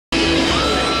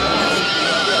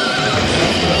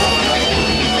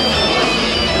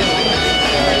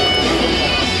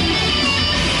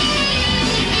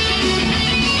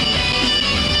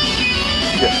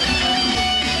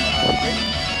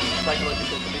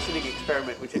conditioning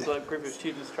experiment which a group of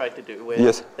students tried to do, where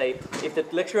Yes. if the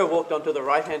lecturer walked onto the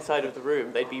right-hand side of the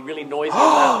room, they'd be really noisy and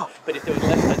loud, but if they were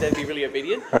left side, they'd be really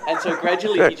obedient. And so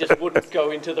gradually he just wouldn't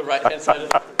go into the right-hand side of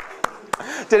the room.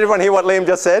 Did everyone hear what Liam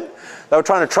just said? They were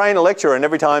trying to train a lecturer, and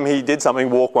every time he did something,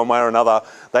 walk one way or another,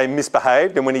 they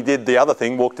misbehaved. And when he did the other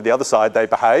thing, walk to the other side, they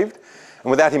behaved. And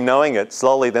without him knowing it,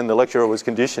 slowly then the lecturer was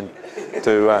conditioned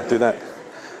to do that.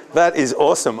 That is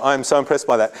awesome. I'm so impressed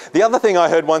by that. The other thing I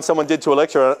heard once someone did to a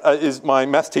lecturer is my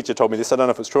maths teacher told me this. I don't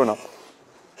know if it's true or not.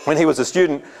 When he was a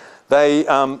student, the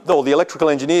electrical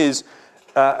engineers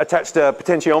attached a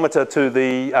potentiometer to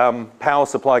the power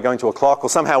supply going to a clock, or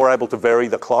somehow were able to vary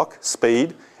the clock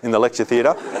speed in the lecture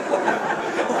theatre.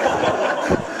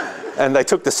 And they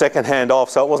took the second hand off,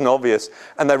 so it wasn't obvious.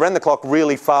 And they ran the clock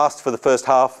really fast for the first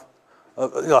half.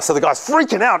 So the guy's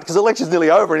freaking out because the lecture's nearly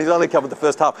over and he's only covered the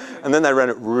first half. And then they ran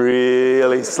it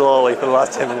really slowly for the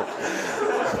last 10 minutes.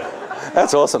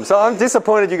 That's awesome. So I'm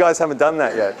disappointed you guys haven't done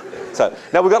that yet. So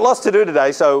now we've got lots to do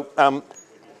today, so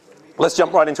let's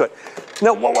jump right into it.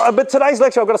 Now, but today's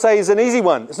lecture, I've got to say, is an easy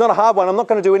one. It's not a hard one. I'm not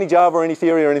going to do any Java or any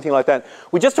theory or anything like that.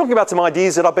 We're just talking about some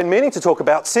ideas that I've been meaning to talk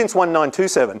about since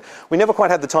 1927. We never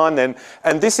quite had the time then.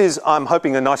 And this is, I'm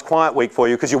hoping, a nice quiet week for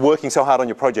you because you're working so hard on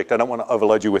your project. I don't want to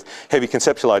overload you with heavy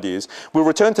conceptual ideas. We'll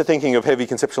return to thinking of heavy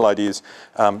conceptual ideas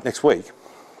next week.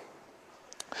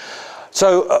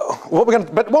 So what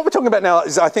we're talking about now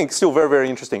is, I think, still very, very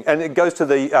interesting. And it goes to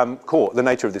the core, the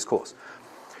nature of this course.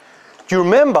 Do you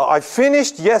remember, I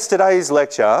finished yesterday's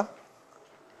lecture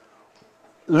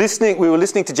we were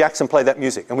listening to Jackson play that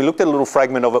music, and we looked at a little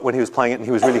fragment of it when he was playing it, and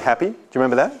he was really happy. Do you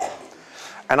remember that?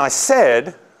 And I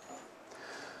said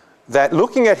that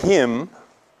looking at him,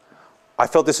 I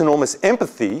felt this enormous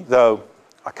empathy, though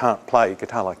I can't play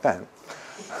guitar like that.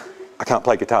 I can't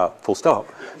play guitar, full stop,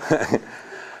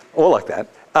 or like that.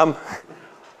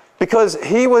 Because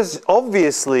he was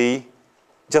obviously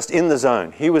just in the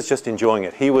zone. He was just enjoying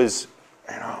it. He was,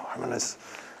 it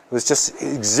was just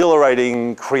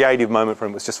exhilarating, creative moment for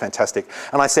him. It was just fantastic.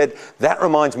 And I said, that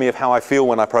reminds me of how I feel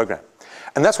when I program.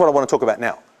 And that's what I want to talk about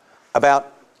now,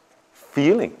 about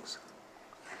feelings.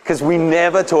 Because we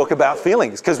never talk about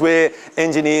feelings, because we're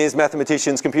engineers,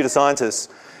 mathematicians, computer scientists.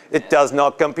 It does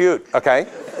not compute, okay?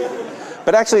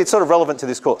 But actually, it's sort of relevant to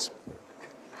this course.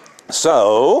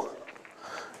 So,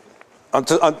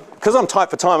 because I'm tight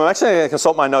for time, I'm actually going to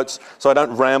consult my notes so I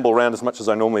don't ramble around as much as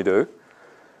I normally do,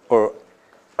 or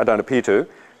I don't appear to.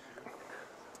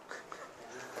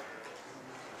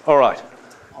 All right,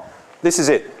 this is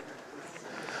it.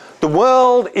 The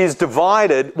world is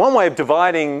divided. One way of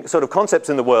dividing sort of concepts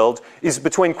in the world is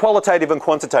between qualitative and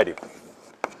quantitative.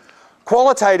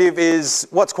 Qualitative is,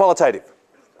 what's qualitative?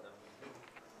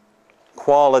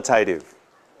 Qualitative.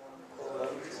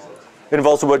 It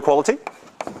involves the word quality.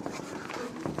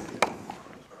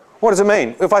 What does it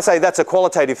mean? If I say that's a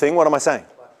qualitative thing, what am I saying?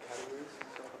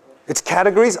 It's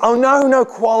categories? Oh, no,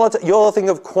 you're thinking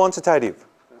of quantitative.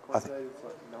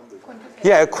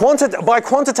 Yeah, by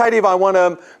quantitative I want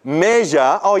to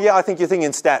measure. Oh, yeah, I think you're thinking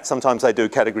in stats. Sometimes they do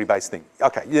category-based thing.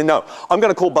 Okay, no, I'm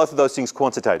going to call both of those things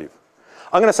quantitative.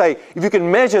 I'm going to say, if you can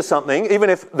measure something, even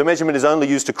if the measurement is only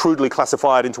used to crudely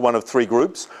classify it into one of three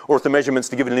groups, or if the measurement's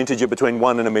to give it an integer between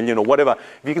 1 and 1,000,000 or whatever,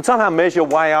 if you can somehow measure,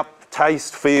 weigh up,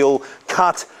 taste, feel,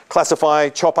 cut, classify,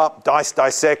 chop up,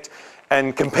 dissect,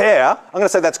 and compare, I'm going to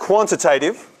say that's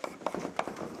quantitative.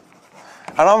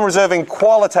 And I'm reserving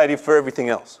qualitative for everything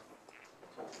else.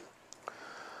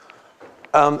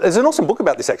 There's an awesome book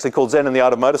about this actually called Zen and the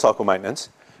Art of Motorcycle Maintenance,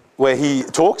 where he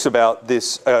talks about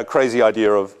this crazy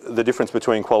idea of the difference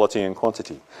between quality and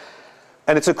quantity.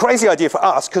 And it's a crazy idea for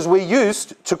us because we're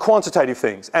used to quantitative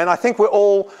things. And I think we're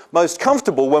all most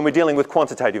comfortable when we're dealing with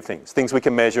quantitative things, things we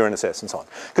can measure and assess and so on.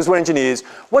 Because we're engineers.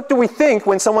 What do we think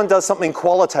when someone does something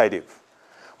qualitative?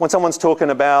 When someone's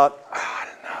talking about, I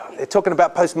don't know, they're talking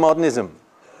about postmodernism.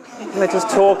 And they just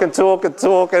talk and talk and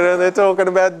talk, and they're talking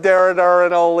about Derrida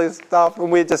and all this stuff,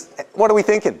 and we're just, what are we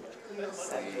thinking?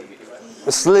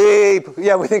 Asleep.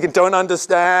 Yeah, we're thinking, don't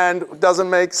understand, doesn't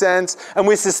make sense. And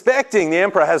we're suspecting the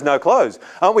emperor has no clothes,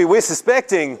 aren't we? We're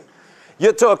suspecting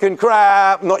you're talking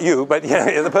crap. Not you, but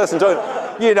yeah, the person talking,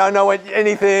 you don't know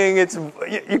anything,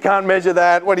 you can't measure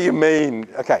that. What do you mean?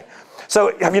 Okay.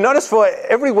 So have you noticed for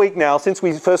every week now, since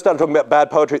we first started talking about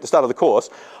bad poetry at the start of the course,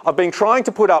 I've been trying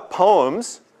to put up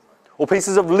poems or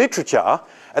pieces of literature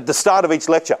at the start of each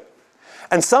lecture.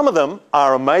 And some of them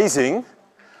are amazing,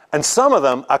 and some of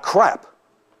them are crap.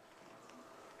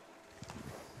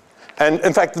 And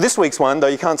in fact, this week's one, though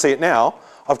you can't see it now,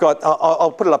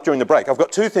 I'll put it up during the break. I've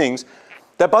got two things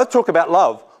that both talk about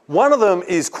love. One of them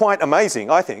is quite amazing,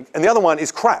 I think, and the other one is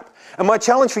crap. And my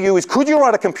challenge for you is, could you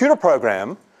write a computer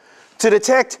program to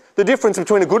detect the difference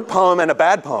between a good poem and a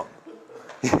bad poem?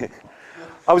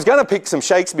 I was going to pick some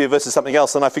Shakespeare versus something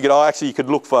else, and I figured, oh, actually you could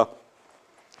look for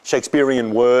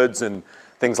Shakespearean words and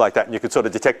things like that, and you could sort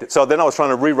of detect it. So then I was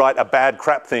trying to rewrite a bad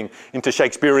crap thing into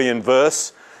Shakespearean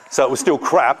verse, so it was still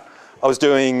crap. I was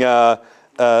doing one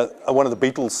of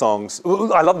the Beatles songs.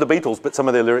 I love the Beatles, but some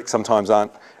of their lyrics sometimes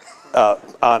aren't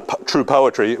true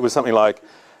poetry. It was something like,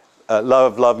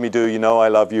 love, love me do, you know I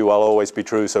love you, I'll always be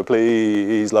true, so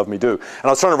please love me do. And I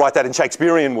was trying to write that in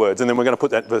Shakespearean words, and then we're going to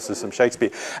put that versus some Shakespeare.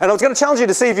 And I was going to challenge you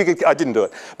to see if you could, I didn't do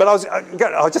it, but I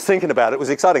was just thinking about it, it was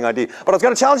an exciting idea. But I was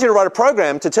going to challenge you to write a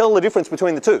program to tell the difference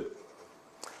between the two,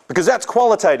 because that's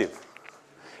qualitative.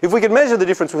 If we could measure the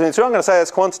difference between the two, I'm going to say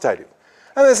that's quantitative.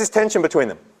 And there's this tension between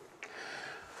them.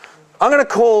 I'm going to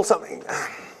call something,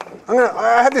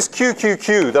 I have this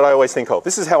QQQ that I always think of.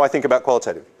 This is how I think about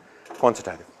quantitative.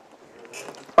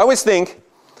 I always think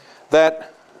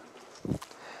that,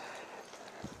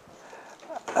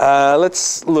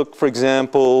 let's look, for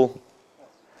example,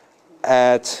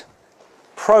 at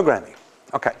programming.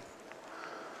 Okay.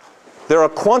 There are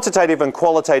quantitative and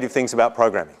qualitative things about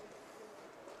programming.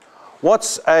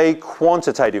 What's a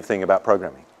quantitative thing about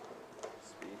programming?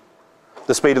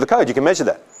 The speed of the code, you can measure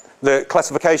that. The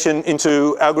classification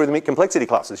into algorithmic complexity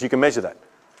classes, you can measure that.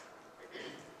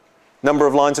 Number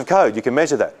of lines of code, you can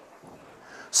measure that.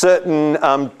 Certain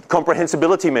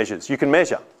comprehensibility measures, you can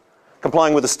measure.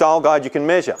 Complying with a style guide, you can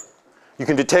measure. You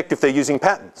can detect if they're using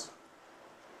patterns.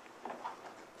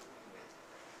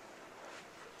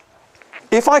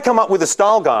 If I come up with a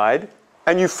style guide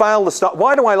and you fail the style,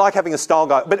 why do I like having a style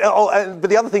guide? But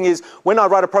the other thing is, when I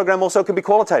write a program also, it can be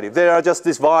qualitative. There are just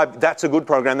this vibe, that's a good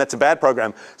program, that's a bad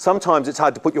program. Sometimes it's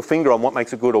hard to put your finger on what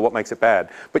makes it good or what makes it bad.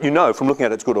 But you know from looking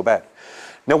at it, it's good or bad.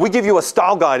 Now, we give you a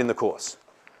style guide in the course.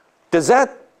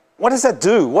 What does that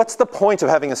do? What's the point of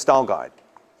having a style guide?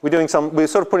 We're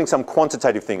sort of putting some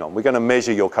quantitative thing on. We're going to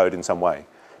measure your code in some way.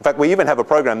 In fact, we even have a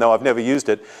program, though I've never used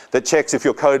it, that checks if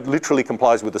your code literally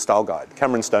complies with the style guide.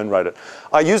 Cameron Stone wrote it.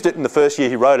 I used it in the first year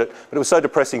he wrote it, but it was so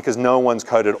depressing because no one's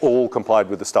code at all complied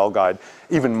with the style guide,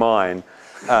 even mine.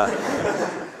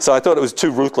 So I thought it was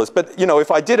too ruthless. But, you know,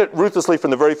 if I did it ruthlessly from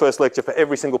the very first lecture for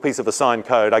every single piece of assigned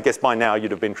code, I guess by now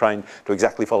you'd have been trained to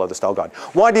exactly follow the style guide.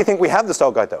 Why do you think we have the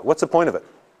style guide, though? What's the point of it?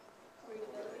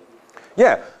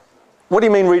 Yeah. What do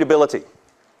you mean readability?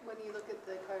 When you look at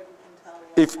the code,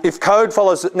 you can tell. If code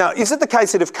follows... Now, is it the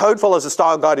case that if code follows a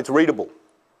style guide, it's readable?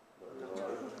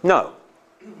 No.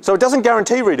 So it doesn't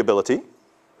guarantee readability,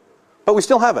 but we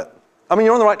still have it. I mean,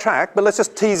 you're on the right track, but let's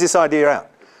just tease this idea out.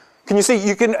 Can you see,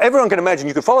 everyone can imagine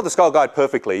you could follow the style guide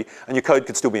perfectly and your code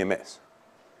could still be a mess.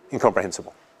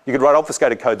 Incomprehensible. You could write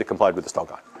obfuscated code that complied with the style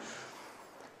guide.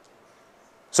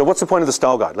 So what's the point of the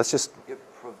style guide? Let's just... It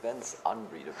prevents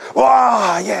unreadability.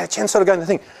 Oh, yeah, Chen's sort of going to the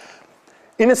thing.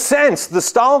 In a sense, the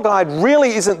style guide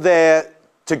really isn't there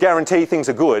to guarantee things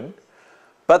are good,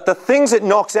 but the things it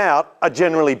knocks out are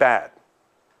generally bad.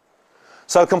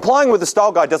 So complying with the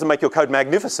style guide doesn't make your code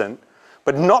magnificent,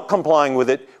 but not complying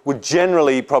with it would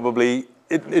generally probably,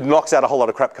 it knocks out a whole lot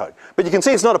of crap code. But you can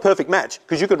see it's not a perfect match,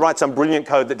 because you could write some brilliant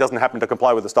code that doesn't happen to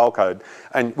comply with the style code,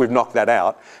 and we've knocked that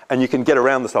out, and you can get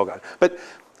around the style guide. But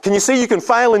can you see you can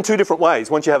fail in two different ways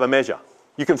once you have a measure?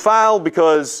 You can fail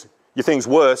because your thing's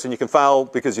worse, and you can fail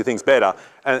because your thing's better.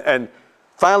 And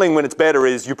failing when it's better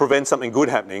is you prevent something good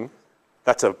happening.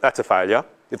 That's a failure.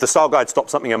 If the style guide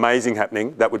stops something amazing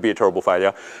happening, that would be a terrible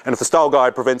failure. And if the style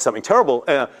guide prevents something terrible,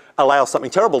 allows something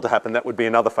terrible to happen, that would be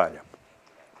another failure.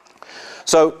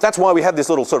 So that's why we have this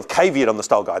little sort of caveat on the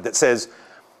style guide that says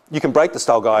you can break the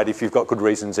style guide if you've got good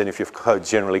reasons and if your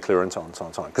code's generally clear and so on and so on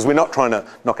and so on. Because we're not trying to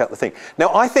knock out the thing.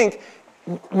 Now, I think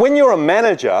when you're a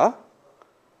manager,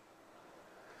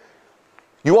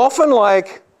 you often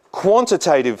like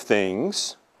quantitative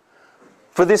things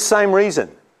for this same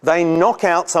reason. They knock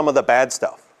out some of the bad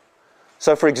stuff.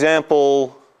 So for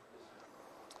example,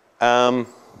 I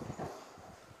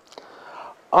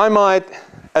might,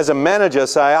 as a manager,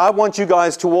 say, I want you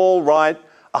guys to all write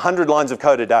 100 lines of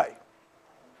code a day.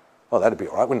 Well, that'd be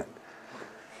all right, wouldn't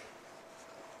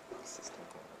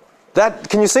it?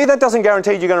 Can you see that doesn't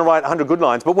guarantee you're going to write 100 good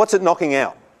lines, but what's it knocking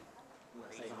out?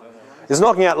 It's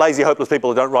knocking out lazy, hopeless people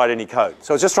who don't write any code.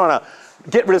 So it's just trying to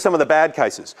get rid of some of the bad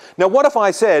cases. Now, what if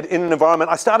I said in an environment,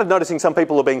 I started noticing some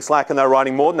people are being slack and they're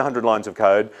writing more than 100 lines of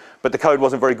code, but the code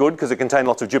wasn't very good because it contained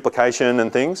lots of duplication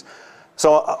and things.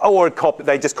 So, or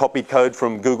they just copied code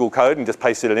from Google Code and just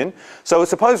pasted it in. So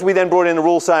suppose we then brought in a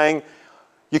rule saying,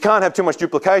 you can't have too much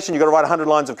duplication, you've got to write 100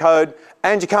 lines of code,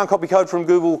 and you can't copy code from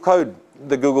Google Code,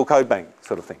 the Google Code Bank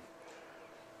sort of thing.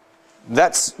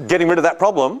 That's getting rid of that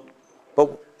problem,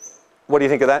 but what do you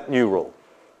think of that new rule?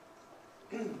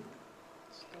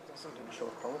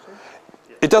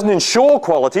 It doesn't ensure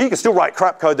quality. You can still write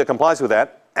crap code that complies with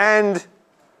that. And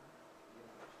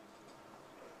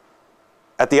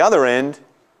at the other end,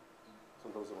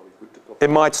 it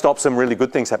might stop some really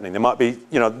good things happening. There might be,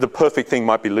 you know, the perfect thing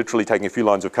might be literally taking a few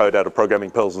lines of code out of programming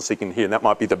pearls and sticking here, and that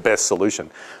might be the best solution.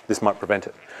 This might prevent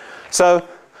it. So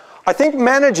I think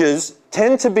managers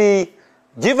tend to be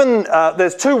given,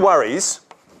 there's two worries.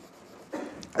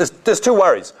 There's two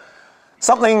worries.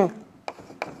 Something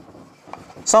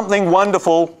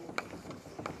wonderful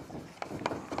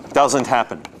doesn't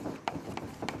happen.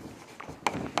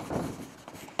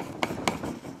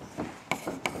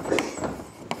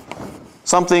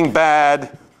 Something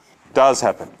bad does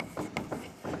happen.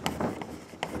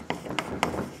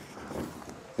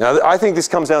 Now, I think this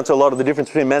comes down to a lot of the difference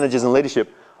between managers and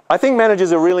leadership. I think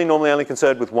managers are really normally only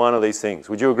concerned with one of these things.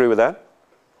 Would you agree with that?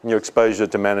 In your exposure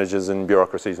to managers and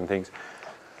bureaucracies and things.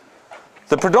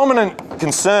 The predominant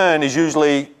concern is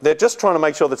usually they're just trying to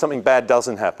make sure that something bad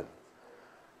doesn't happen.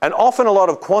 And often a lot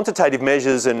of quantitative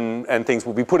measures and things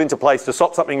will be put into place to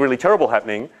stop something really terrible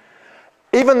happening,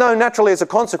 even though naturally as a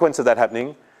consequence of that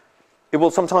happening, it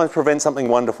will sometimes prevent something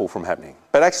wonderful from happening.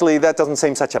 But actually that doesn't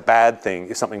seem such a bad thing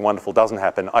if something wonderful doesn't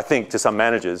happen. I think to some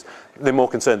managers, they're more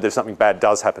concerned that if something bad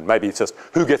does happen. Maybe it's just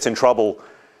who gets in trouble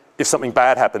if something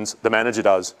bad happens, the manager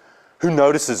does. Who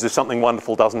notices if something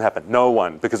wonderful doesn't happen? No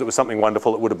one, because it was something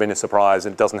wonderful, it would have been a surprise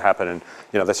and it doesn't happen and,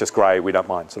 you know, that's just grey, we don't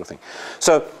mind sort of thing.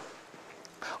 So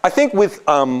I think with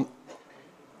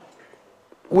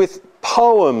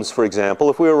poems, for example,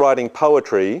 if we were writing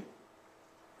poetry,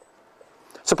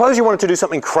 suppose you wanted to do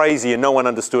something crazy and no one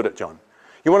understood it, John.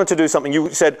 You wanted to do something, you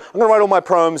said, I'm going to write all my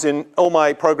poems in, all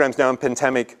my programs now in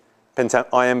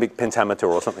iambic pentameter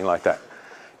or something like that.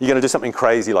 You're going to do something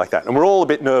crazy like that. And we're all a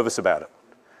bit nervous about it.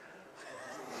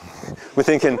 We're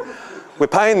thinking, we're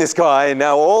paying this guy and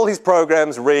now all his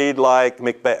programs read like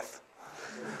Macbeth.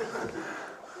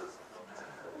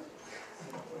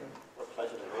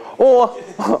 Or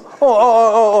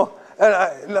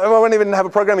I won't even have a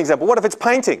programming example. What if it's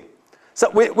painting? So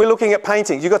we're looking at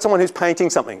painting. You've got someone who's painting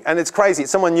something, and it's crazy.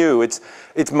 It's someone new. It's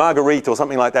Marguerite or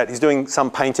something like that. He's doing some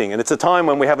painting, and it's a time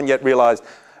when we haven't yet realised.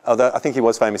 Although I think he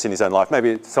was famous in his own life. Maybe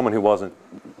it's someone who wasn't,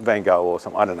 Van Gogh or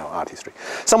something. I don't know, art history.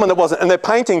 Someone that wasn't, and they're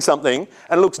painting something,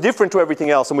 and it looks different to everything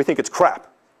else, and we think it's crap.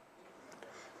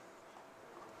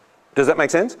 Does that make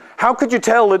sense? How could you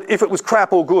tell that if it was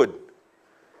crap or good?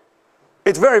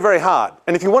 It's very, very hard.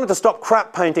 And if you wanted to stop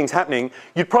crap paintings happening,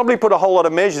 you'd probably put a whole lot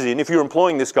of measures in if you're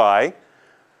employing this guy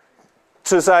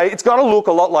to say, it's got to look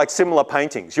a lot like similar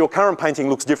paintings. Your current painting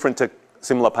looks different to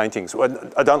similar paintings.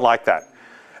 I don't like that.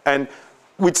 And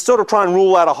we'd sort of try and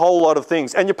rule out a whole lot of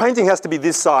things. And your painting has to be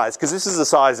this size, because this is the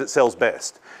size that sells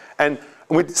best. And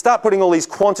we'd start putting all these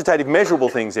quantitative measurable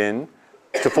things in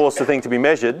to force the thing to be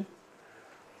measured.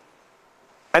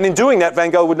 And in doing that, Van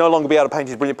Gogh would no longer be able to paint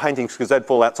his brilliant paintings because they'd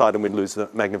fall outside and we'd lose the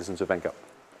magnificence of Van Gogh.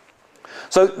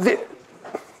 So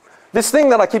this thing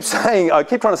that I keep saying, I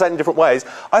keep trying to say it in different ways,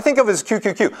 I think of it as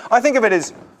QQQ. I think of it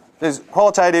as there's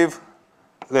qualitative,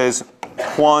 there's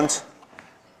quant,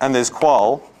 and there's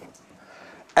qual.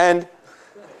 And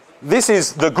this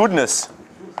is the goodness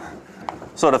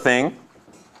sort of thing.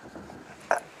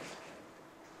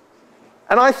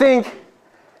 And I think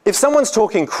if someone's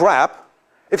talking crap,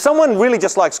 if someone really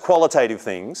just likes qualitative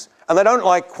things, and they don't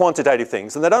like quantitative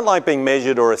things, and they don't like being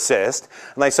measured or assessed,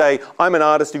 and they say, I'm an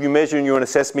artist, if you measure and you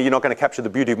assess me, you're not going to capture the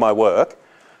beauty of my work,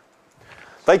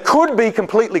 they could be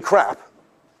completely crap.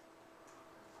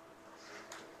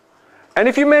 And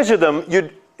if you measure them,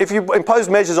 if you impose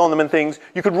measures on them and things,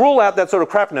 you could rule out that sort of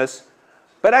crapness,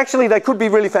 but actually they could be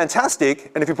really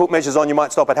fantastic, and if you put measures on, you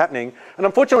might stop it happening. And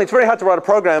unfortunately, it's very hard to write a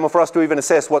program or for us to even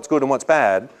assess what's good and what's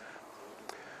bad.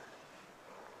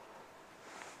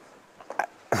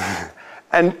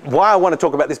 And why I want to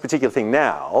talk about this particular thing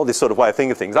now, this sort of way of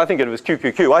thinking of things, I think of it as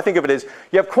QQQ. I think of it as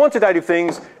you have quantitative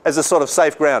things as a sort of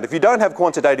safe ground. If you don't have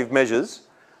quantitative measures,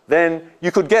 then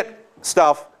you could get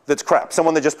stuff that's crap.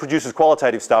 Someone that just produces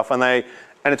qualitative stuff and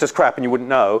it's just crap and you wouldn't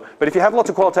know. But if you have lots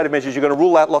of qualitative measures, you're going to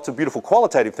rule out lots of beautiful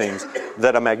qualitative things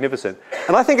that are magnificent.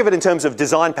 And I think of it in terms of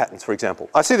design patterns, for example.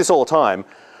 I see this all the time.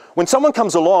 When someone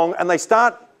comes along and they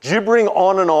start gibbering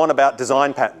on and on about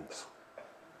design patterns,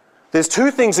 there's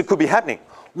two things that could be happening.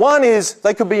 One is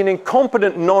they could be an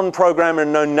incompetent non-programmer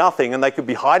and know nothing, and they could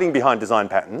be hiding behind design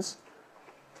patterns.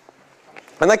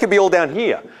 And they could be all down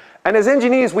here. And as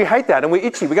engineers, we hate that and we're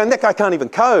itchy. We go, that guy can't even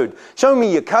code. Show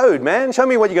me your code, man. Show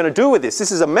me what you're going to do with this.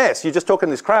 This is a mess. You're just talking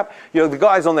this crap. You're the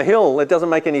guys on the hill. It doesn't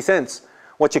make any sense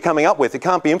what you're coming up with. It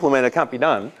can't be implemented. It can't be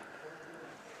done.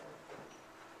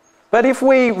 But if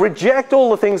we reject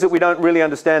all the things that we don't really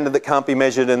understand and that can't be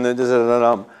measured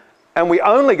and we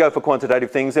only go for quantitative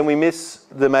things, then we miss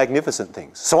the magnificent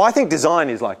things. So I think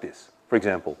design is like this, for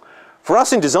example. For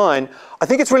us in design, I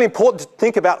think it's really important to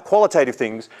think about qualitative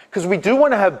things because we do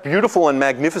want to have beautiful and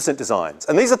magnificent designs.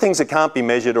 And these are things that can't be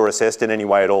measured or assessed in any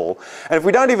way at all. And if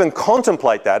we don't even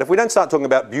contemplate that, if we don't start talking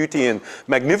about beauty and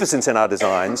magnificence in our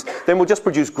designs, then we'll just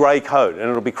produce grey code and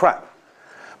it'll be crap.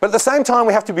 But at the same time,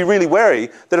 we have to be really wary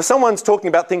that if someone's talking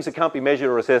about things that can't be measured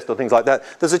or assessed or things like that,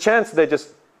 there's a chance that they're just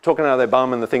talking out of their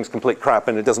bum and the thing's complete crap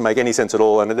and it doesn't make any sense at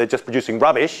all and they're just producing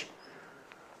rubbish.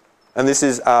 And this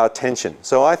is our tension.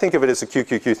 So I think of it as a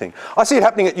QQQ thing. I see it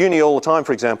happening at uni all the time,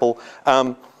 for example.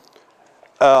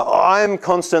 I'm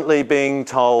constantly being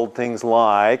told things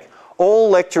like, all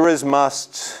lecturers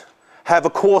must have a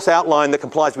course outline that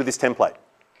complies with this template.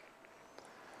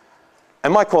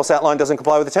 And my course outline doesn't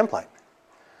comply with the template.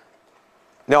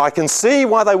 Now I can see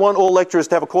why they want all lecturers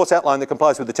to have a course outline that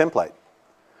complies with the template.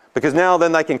 Because now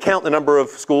then they can count the number of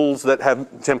schools that have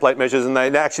template measures and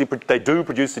they do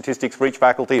produce statistics for each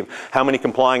faculty of how many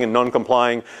complying and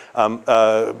non-complying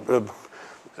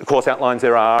course outlines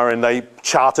there are, and they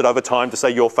chart it over time to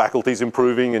say your faculty's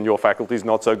improving and your faculty's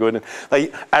not so good. And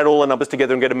they add all the numbers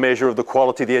together and get a measure of the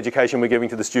quality of the education we're giving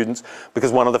to the students,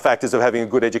 because one of the factors of having a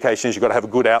good education is you've got to have a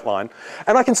good outline.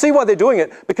 And I can see why they're doing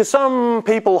it, because some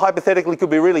people hypothetically could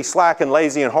be really slack and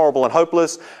lazy and horrible and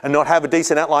hopeless and not have a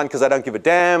decent outline because they don't give a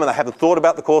damn and they haven't thought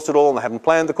about the course at all and they haven't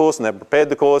planned the course and they haven't prepared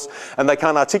the course and they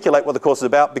can't articulate what the course is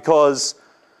about because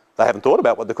they haven't thought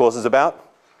about what the course is about.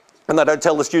 And they don't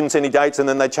tell the students any dates and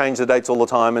then they change the dates all the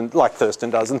time, and like Thurston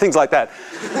does and things like that.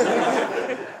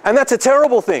 And that's a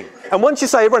terrible thing. And once you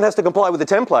say everyone has to comply with the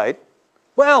template,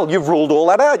 well, you've ruled all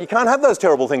that out. You can't have those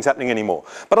terrible things happening anymore.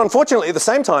 But unfortunately, at the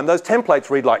same time, those templates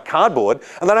read like cardboard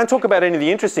and they don't talk about any of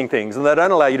the interesting things and they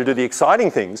don't allow you to do the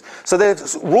exciting things. So they're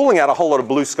ruling out a whole lot of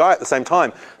blue sky at the same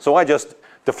time. So I just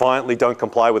defiantly don't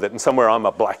comply with it. And somewhere I'm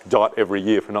a black dot every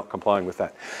year for not complying with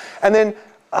that. And then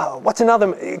what's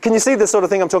another? Can you see the sort of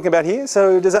thing I'm talking about here?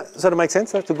 So does that sort of make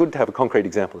sense? That's good to have a concrete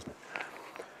example, isn't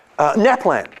it?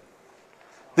 NAPLAN.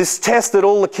 This test that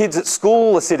all the kids at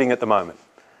school are sitting at the moment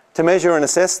to measure and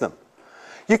assess them.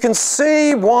 You can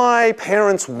see why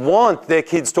parents want their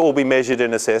kids to all be measured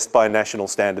and assessed by a national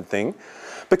standard thing.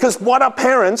 Because what are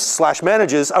parents /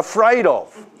 managers afraid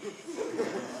of?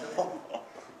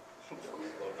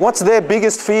 What's their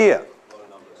biggest fear?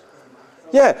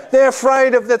 Yeah, they're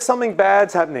afraid of that something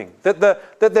bad's happening, that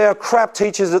there are crap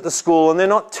teachers at the school and they're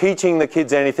not teaching the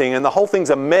kids anything and the whole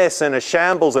thing's a mess and a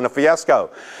shambles and a fiasco.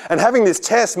 And having this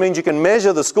test means you can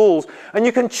measure the schools and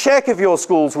you can check if your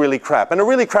school's really crap, and a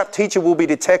really crap teacher will be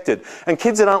detected and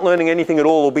kids that aren't learning anything at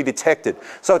all will be detected.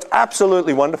 So it's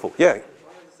absolutely wonderful. Yeah.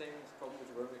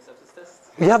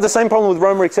 You have the same problem with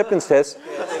Roma acceptance tests?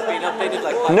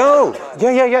 No.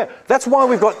 Yeah. That's why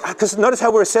we've got, because notice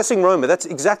how we're assessing Roma. That's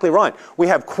exactly right. We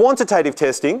have quantitative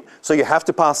testing, so you have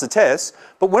to pass the test,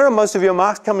 but where are most of your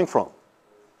marks coming from?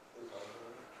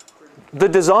 The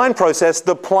design process,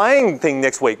 the playing thing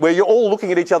next week, where you're all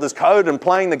looking at each other's code and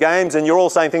playing the games and you're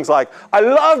all saying things like, I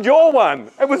loved your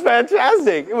one. It was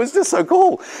fantastic. It was just so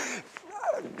cool.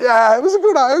 Yeah, it was a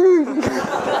good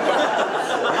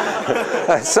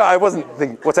So I wasn't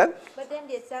thinking, what's that? But then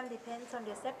the exam depends on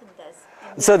the acceptance test.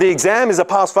 So the exam is a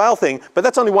pass-fail thing, but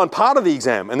that's only one part of the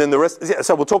exam, and then the rest,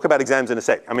 so we'll talk about exams in a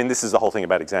sec. I mean, this is the whole thing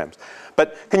about exams.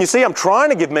 But can you see I'm trying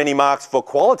to give many marks for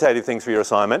qualitative things for your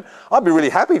assignment. I'd be really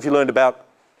happy if you learned about,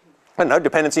 I don't know,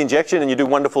 dependency injection and you do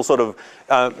wonderful sort of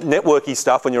networky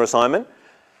stuff on your assignment.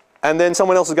 And then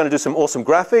someone else is going to do some awesome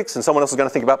graphics, and someone else is going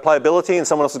to think about playability, and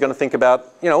someone else is going to think about,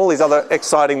 you know, all these other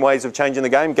exciting ways of changing the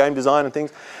game design and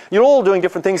things. You're all doing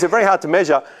different things. They're very hard to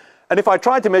measure. And if I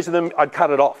tried to measure them, I'd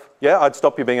cut it off. Yeah, I'd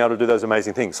stop you being able to do those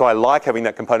amazing things. So I like having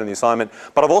that component of the assignment,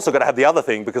 but I've also got to have the other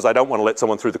thing because I don't want to let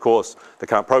someone through the course that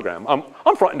can't program.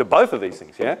 I'm frightened of both of these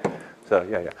things, yeah? So,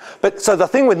 yeah. But so the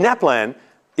thing with NAPLAN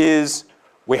is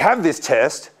we have this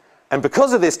test, and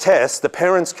because of this test, the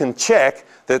parents can check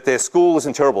that their school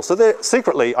isn't terrible. So they're,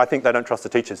 secretly, I think they don't trust the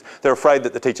teachers. They're afraid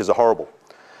that the teachers are horrible.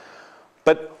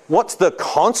 But what's the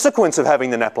consequence of having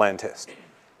the NAPLAN test?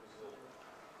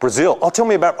 Brazil. Oh, tell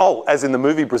me about, oh, as in the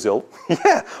movie Brazil.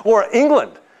 Yeah, or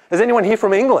England. Is anyone here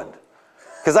from England?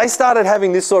 Because they started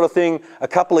having this sort of thing a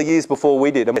couple of years before we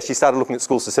did. And she started looking at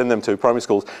schools to send them to, primary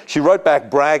schools. She wrote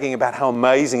back bragging about how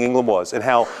amazing England was and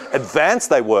how advanced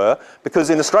they were,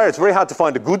 because in Australia it's very hard to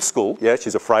find a good school. Yeah,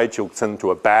 she's afraid she'll send them to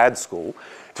a bad school.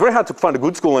 It's very hard to find a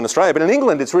good school in Australia, but in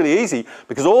England it's really easy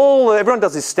because everyone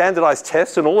does these standardised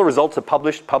tests and all the results are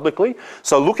published publicly.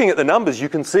 So looking at the numbers, you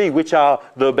can see which are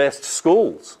the best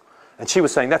schools. And she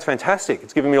was saying, that's fantastic.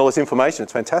 It's giving me all this information.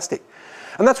 It's fantastic.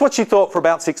 And that's what she thought for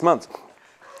about 6 months.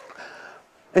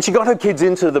 And she got her kids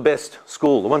into the best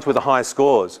school, the ones with the highest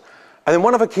scores. And then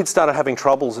one of her kids started having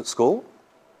troubles at school.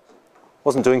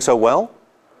 Wasn't doing so well.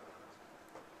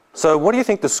 So what do you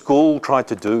think the school tried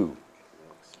to do?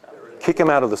 Kick him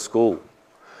out of the school.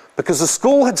 Because the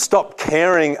school had stopped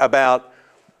caring about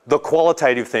the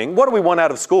qualitative thing. What do we want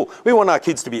out of school? We want our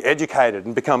kids to be educated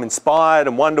and become inspired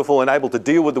and wonderful and able to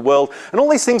deal with the world and all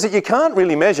these things that you can't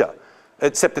really measure.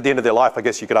 Except at the end of their life, I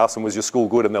guess you could ask them, was your school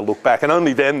good? And they'll look back and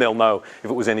only then they'll know if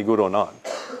it was any good or not.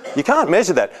 You can't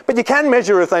measure that. But you can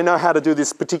measure if they know how to do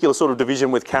this particular sort of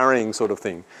division with carrying sort of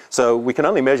thing. So we can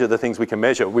only measure the things we can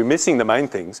measure. We're missing the main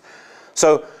things.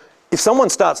 So if someone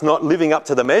starts not living up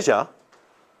to the measure,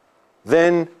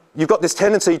 then you've got this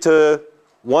tendency to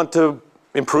want to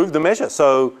improve the measure.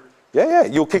 So yeah,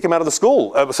 you'll kick them out of the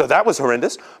school. So that was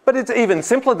horrendous. But it's even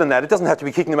simpler than that. It doesn't have to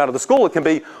be kicking them out of the school. It can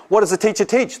be, what does the teacher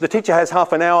teach? The teacher has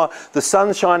half an hour, the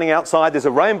sun's shining outside, there's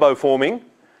a rainbow forming.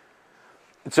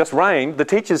 It's just rain. The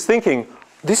teacher's thinking,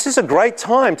 this is a great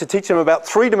time to teach them about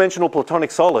three-dimensional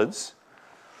platonic solids,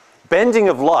 bending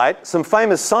of light, some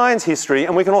famous science history,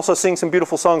 and we can also sing some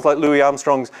beautiful songs like Louis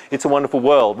Armstrong's It's a Wonderful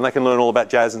World, and they can learn all about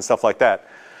jazz and stuff like that.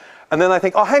 And then they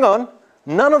think, oh, hang on,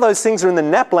 none of those things are in the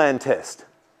NAPLAN test.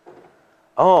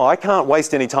 Oh, I can't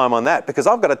waste any time on that because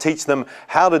I've got to teach them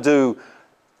how to do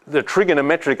the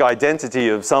trigonometric identity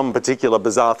of some particular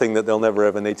bizarre thing that they'll never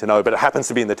ever need to know, but it happens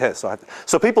to be in the test.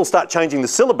 So people start changing the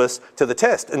syllabus to the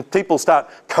test and people start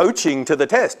coaching to the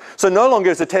test. So no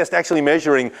longer is the test actually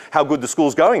measuring how good the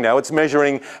school's going now, it's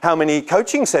measuring how many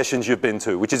coaching sessions you've been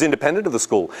to, which is independent of the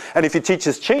school. And if your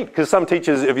teachers cheat, because some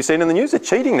teachers, have you seen in the news, they're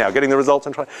cheating now, getting the results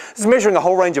and trying. It's measuring a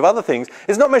whole range of other things.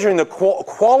 It's not measuring the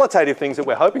qualitative things that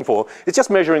we're hoping for, it's just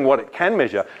measuring what it can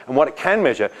measure, and what it can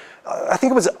measure. I think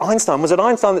it was Einstein. Was it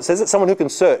Einstein that says it? Someone who can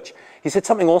search. He said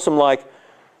something awesome like,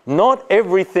 not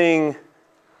everything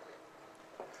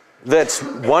that's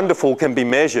wonderful can be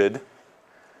measured,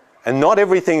 and not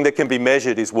everything that can be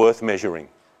measured is worth measuring.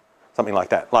 Something like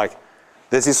that. Like,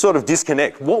 there's this sort of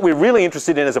disconnect. What we're really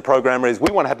interested in as a programmer is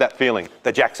we want to have that feeling,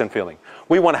 the Jackson feeling.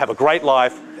 We want to have a great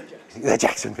life, the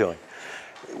Jackson feeling.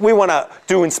 We want to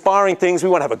do inspiring things. We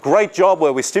want to have a great job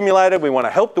where we're stimulated. We want to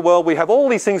help the world. We have all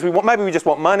these things we want. Maybe we just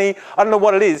want money. I don't know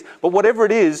what it is. But whatever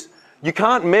it is, you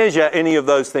can't measure any of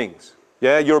those things.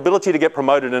 Yeah, your ability to get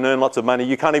promoted and earn lots of money,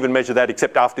 you can't even measure that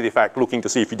except after the fact, looking to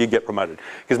see if you did get promoted.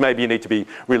 Because maybe you need to be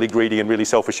really greedy and really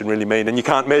selfish and really mean, and you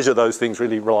can't measure those things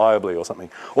really reliably or something.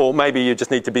 Or maybe you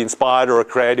just need to be inspired or a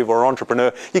creative or an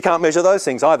entrepreneur. You can't measure those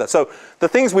things either. So the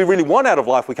things we really want out of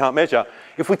life we can't measure.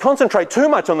 If we concentrate too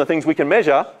much on the things we can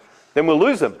measure, then we'll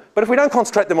lose them. But if we don't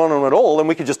concentrate them on them at all, then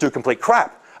we could just do complete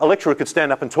crap. A lecturer could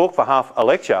stand up and talk for half a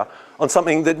lecture on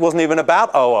something that wasn't even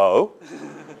about OO,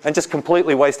 and just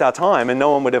completely waste our time and no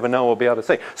one would ever know or be able to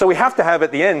see. So we have to have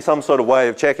at the end some sort of way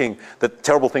of checking that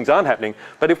terrible things aren't happening.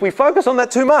 But if we focus on that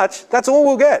too much, that's all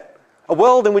we'll get. A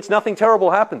world in which nothing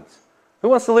terrible happens. Who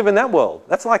wants to live in that world?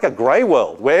 That's like a grey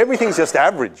world where everything's just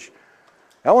average.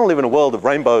 I want to live in a world of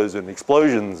rainbows and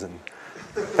explosions and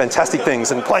fantastic things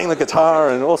and playing the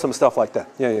guitar and awesome stuff like that.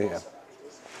 Yeah.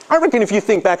 I reckon if you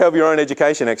think back over your own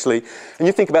education actually, and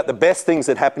you think about the best things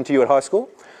that happened to you at high school,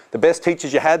 the best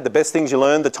teachers you had, the best things you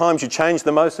learned, the times you changed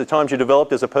the most, the times you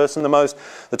developed as a person the most,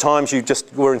 the times you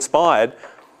just were inspired,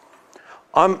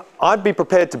 I'd be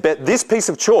prepared to bet this piece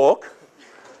of chalk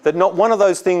that not one of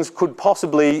those things could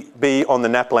possibly be on the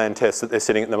NAPLAN test that they're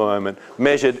sitting at the moment,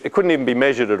 measured. It couldn't even be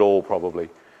measured at all probably.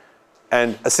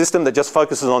 And a system that just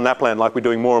focuses on NAPLAN like we're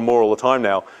doing more and more all the time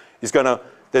now is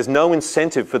there's no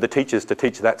incentive for the teachers to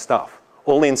teach that stuff.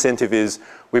 All the incentive is,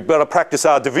 we've got to practice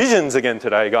our divisions again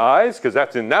today, guys, because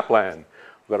that's in NAPLAN.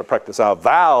 We've got to practice our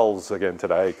vowels again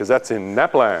today, because that's in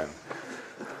NAPLAN.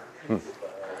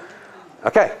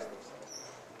 Okay.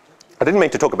 I didn't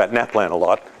mean to talk about NAPLAN a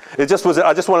lot. I just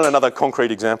wanted another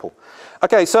concrete example.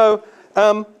 Okay, so,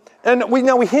 and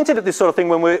we hinted at this sort of thing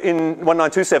when we're in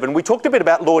 1927. We talked a bit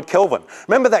about Lord Kelvin.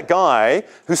 Remember that guy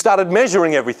who started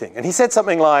measuring everything? And he said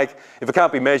something like, if it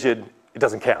can't be measured, it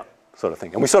doesn't count. Sort of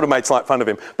thing. And we sort of made slight fun of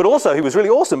him. But also he was really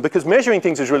awesome because measuring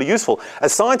things is really useful.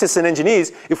 As scientists and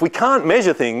engineers, if we can't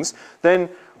measure things, then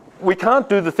we can't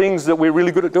do the things that we're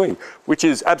really good at doing, which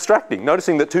is abstracting,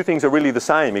 noticing that two things are really the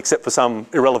same except for some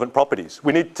irrelevant properties.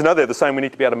 We need to know they're the same, we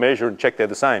need to be able to measure and check they're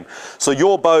the same. So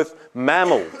you're both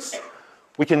mammals.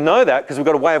 We can know that because we've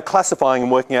got a way of classifying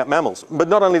and working out mammals. But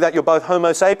not only that, you're both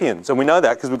Homo sapiens, and we know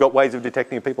that because we've got ways of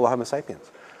detecting if people are Homo sapiens.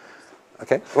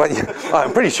 Okay? Well, yeah,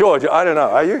 I'm pretty sure. I don't know.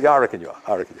 Are you? Yeah, I reckon you are.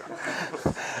 I reckon you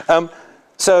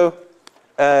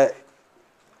are.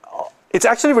 It's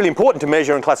actually really important to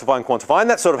measure and classify and quantify, and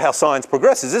that's sort of how science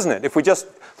progresses, isn't it? If we just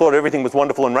thought everything was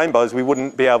wonderful and rainbows, we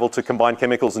wouldn't be able to combine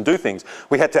chemicals and do things.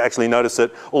 We had to actually notice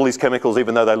that all these chemicals,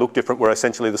 even though they look different, were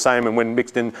essentially the same, and when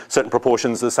mixed in certain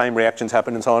proportions, the same reactions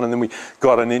happen and so on, and then we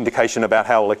got an indication about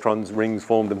how electrons, rings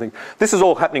formed and things. This is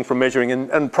all happening from measuring,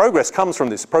 and progress comes from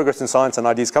this. Progress in science and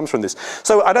ideas comes from this.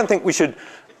 So I don't think we should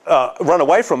run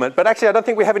away from it, but actually I don't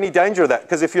think we have any danger of that,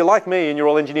 because if you're like me and you're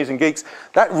all engineers and geeks,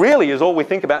 that really is all we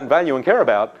think about and value and care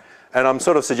about. And I'm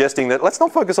sort of suggesting that let's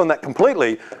not focus on that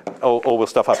completely, or we'll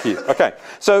stuff up here. Okay,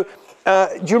 so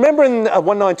do you remember in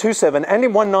 1927 and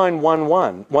in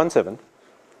 1917,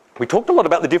 we talked a lot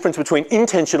about the difference between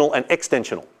intentional and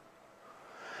extensional.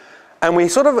 And we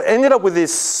sort of ended up with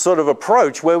this sort of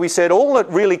approach where we said all that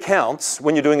really counts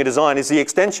when you're doing a design is the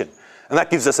extension. And that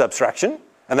gives us abstraction,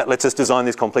 and that lets us design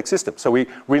these complex systems. So we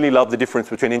really love the difference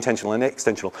between intentional and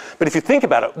extensional. But if you think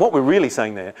about it, what we're really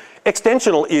saying there,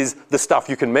 extensional is the stuff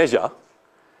you can measure,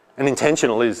 and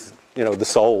intentional is, you know, the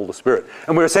soul, the spirit.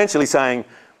 And we're essentially saying,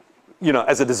 you know,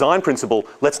 as a design principle,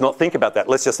 let's not think about that.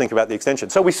 Let's just think about the extension.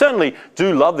 So we certainly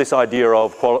do love this idea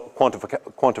of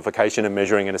quantification and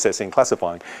measuring and assessing and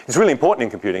classifying. It's really important in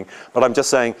computing, but I'm just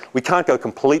saying we can't go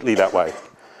completely that way,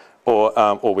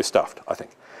 or we're stuffed, I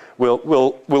think.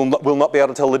 We'll not be able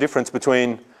to tell the difference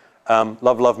between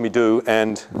Love, Love Me Do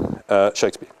and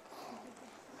Shakespeare.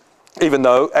 Even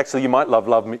though, actually, you might like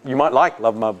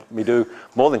Love, Love Me Do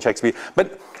more than Shakespeare.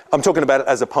 But I'm talking about it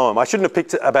as a poem. I shouldn't have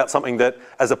picked about something that,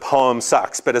 as a poem,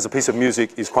 sucks, but as a piece of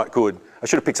music is quite good. I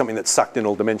should have picked something that sucked in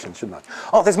all dimensions, shouldn't I?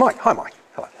 Oh, there's Mike. Hi, Mike.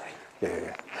 Hello.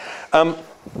 Yeah.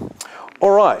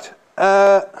 All right.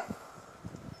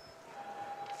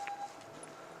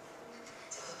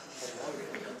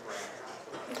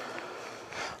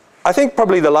 I think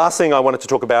probably the last thing I wanted to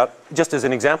talk about, just as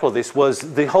an example of this,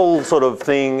 was the whole sort of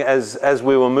thing as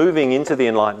we were moving into the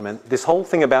Enlightenment, this whole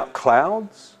thing about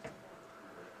clouds.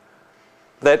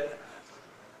 That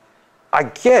I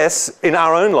guess in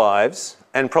our own lives,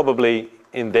 and probably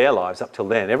in their lives up till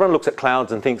then, everyone looks at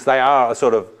clouds and thinks they are a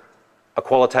sort of a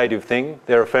qualitative thing.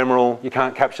 They're ephemeral, you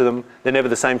can't capture them, they're never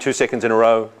the same 2 seconds in a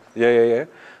row. Yeah.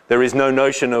 There is no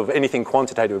notion of anything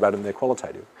quantitative about them, they're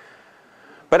qualitative.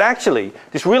 But actually,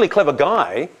 this really clever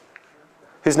guy,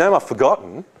 whose name I've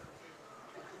forgotten,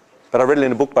 but I read it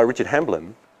in a book by Richard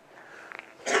Hamblin,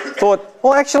 thought,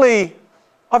 well, actually,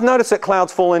 I've noticed that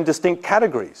clouds fall in distinct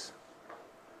categories.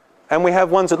 And we have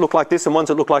ones that look like this and ones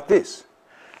that look like this.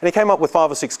 And he came up with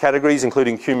 5 or 6 categories,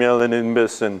 including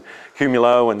cumulonimbus and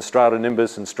cumulo and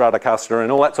stratonimbus and stratocaster and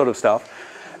all that sort of stuff.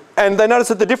 And they noticed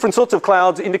that the different sorts of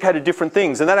clouds indicated different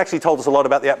things, and that actually told us a lot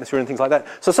about the atmosphere and things like that.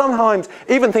 So sometimes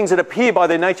even things that appear by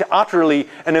their nature utterly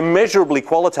and immeasurably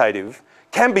qualitative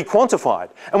can be quantified.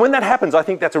 And when that happens, I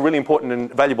think that's a really important and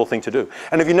valuable thing to do.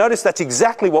 And if you notice, that's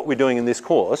exactly what we're doing in this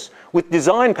course with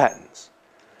design patterns.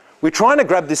 We're trying to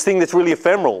grab this thing that's really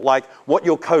ephemeral, like what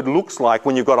your code looks like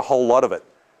when you've got a whole lot of it.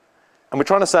 And we're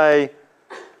trying to say,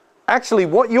 actually,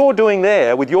 what you're doing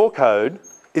there with your code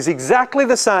is exactly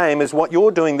the same as what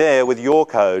you're doing there with your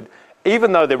code,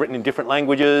 even though they're written in different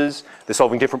languages, they're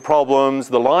solving different problems,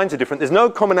 the lines are different, there's no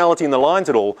commonality in the lines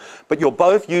at all, but you're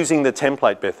both using the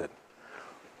template method.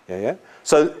 Yeah?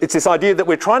 So it's this idea that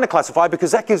we're trying to classify,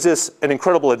 because that gives us an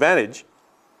incredible advantage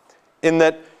in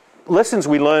that lessons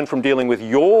we learn from dealing with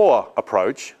your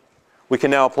approach, we can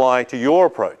now apply to your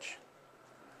approach.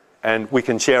 And we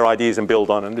can share ideas and build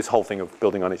on, and this whole thing of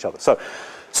building on each other.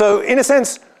 So in a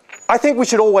sense, I think we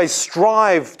should always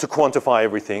strive to quantify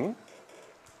everything,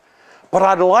 but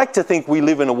I'd like to think we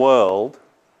live in a world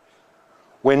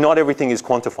where not everything is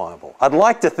quantifiable. I'd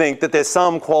like to think that there's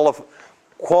some qualitative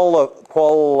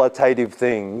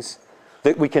things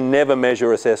that we can never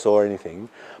measure, assess, or anything.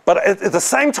 But at the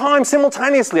same time,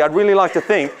 simultaneously, I'd really like to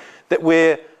think that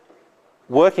we're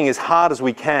working as hard as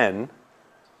we can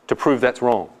to prove that's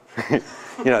wrong. You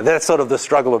know, that's sort of the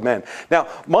struggle of man. Now,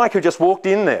 Mike, who just walked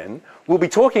in then, will be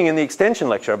talking in the extension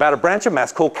lecture about a branch of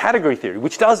maths called category theory,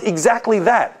 which does exactly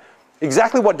that.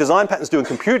 Exactly what design patterns do in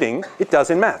computing, it does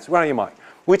in maths. Where are you, Mike?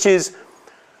 Which is,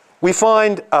 we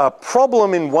find a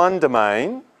problem in one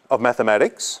domain of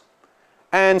mathematics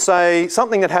and say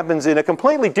something that happens in a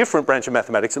completely different branch of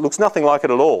mathematics, it looks nothing like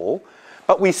it at all,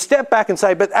 But we step back and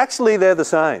say, but actually they're the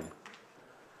same.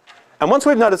 And once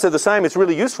we've noticed they're the same, it's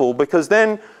really useful because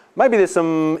then maybe there's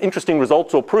some interesting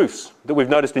results or proofs that we've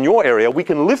noticed in your area. We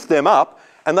can lift them up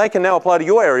and they can now apply to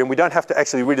your area, and we don't have to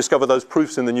actually rediscover those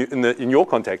proofs in your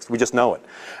context. We just know it.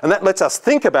 And that lets us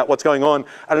think about what's going on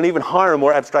at an even higher and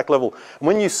more abstract level. And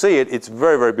when you see it, it's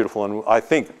very, very beautiful. And I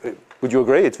think, would you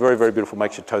agree? It's very, very beautiful.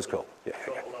 Makes your toes curl. Yeah.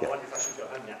 Well, I wonder if I should go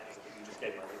home now because you just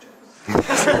gave my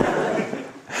lecture.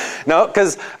 No,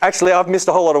 because actually I've missed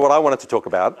a whole lot of what I wanted to talk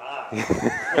about.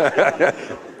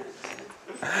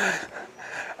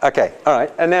 Okay, all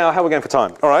right. And now how are we going for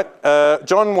time? All right.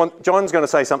 John's going to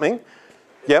say something.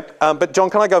 Yep. But John,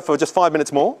 can I go for just 5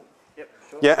 minutes more? Yep,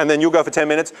 sure. Yeah, and then you'll go for 10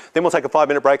 minutes. Then we'll take a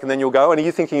 5-minute break and then you'll go. And are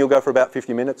you thinking you'll go for about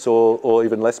 50 minutes or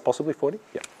even less, possibly 40?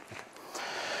 Yeah. Okay.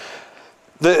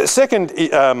 The second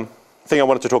thing I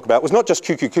wanted to talk about was not just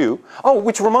QQQ. Oh,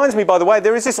 which reminds me, by the way,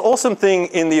 there is this awesome thing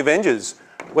in the Avengers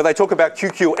where they talk about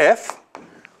QQF,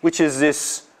 which is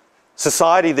this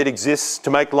society that exists to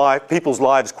make people's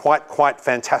lives quite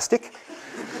fantastic.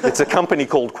 It's a company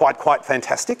called Quite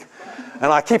Fantastic.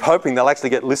 And I keep hoping they'll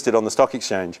actually get listed on the stock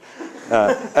exchange.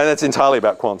 And it's entirely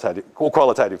about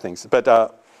qualitative things. But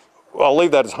I'll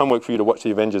leave that as homework for you to watch the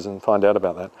Avengers and find out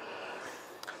about that.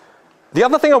 The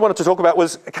other thing I wanted to talk about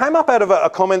it came up out of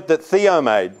a comment that Theo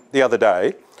made the other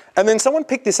day. And then someone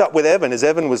picked this up with Evan as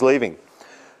Evan was leaving.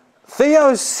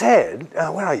 Theo said,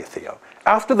 where are you, Theo?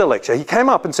 After the lecture, he came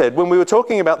up and said, when we were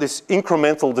talking about this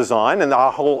incremental design and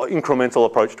our whole incremental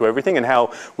approach to everything and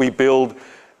how we build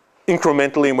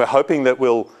incrementally and we're hoping that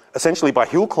we'll essentially by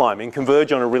hill climbing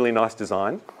converge on a really nice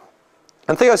design.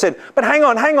 And Theo said, but hang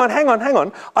on.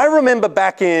 I remember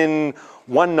back in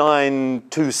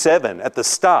 1927 at the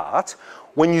start,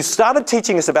 when you started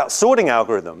teaching us about sorting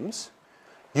algorithms,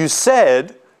 you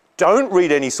said, don't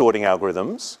read any sorting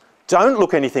algorithms, don't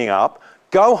look anything up,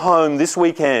 go home this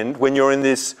weekend when you're in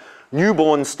this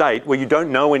newborn state where you don't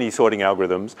know any sorting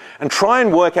algorithms and try and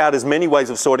work out as many ways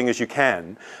of sorting as you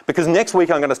can, because next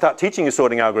week I'm going to start teaching you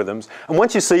sorting algorithms, and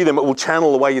once you see them it will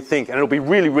channel the way you think, and it'll be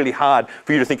really, really hard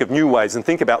for you to think of new ways and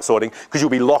think about sorting because you'll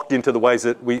be locked into the ways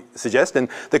that we suggest, and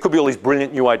there could be all these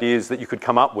brilliant new ideas that you could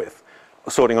come up with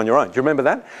sorting on your own. Do you remember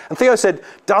that? And Theo said,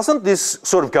 doesn't this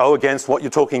sort of go against what you're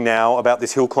talking now about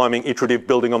this hill climbing, iterative,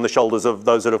 building on the shoulders of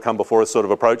those that have come before us sort of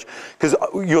approach? Because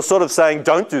you're sort of saying,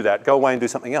 don't do that, go away and do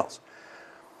something else.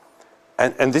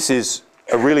 And this is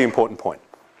a really important point.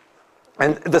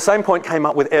 And the same point came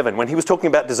up with Evan when he was talking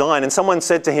about design, and someone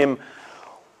said to him,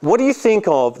 what do you think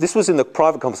of, this was in the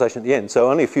private conversation at the end,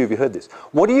 so only a few of you heard this.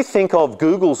 What do you think of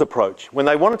Google's approach when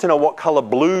they wanted to know what colour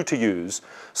blue to use,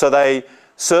 so they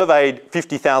surveyed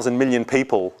 50,000 million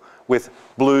people with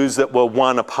blues that were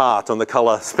 1 apart on the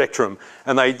colour spectrum,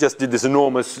 and they just did this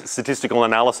enormous statistical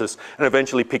analysis and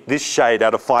eventually picked this shade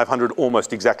out of 500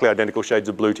 almost exactly identical shades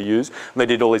of blue to use, and they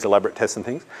did all these elaborate tests and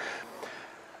things.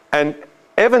 And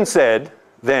Evan said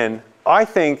then, I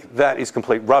think that is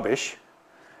complete rubbish,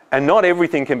 and not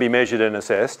everything can be measured and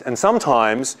assessed, and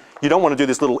sometimes you don't want to do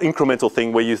this little incremental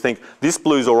thing where you think this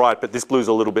blue's all right, but this blue's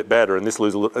a little bit better, and this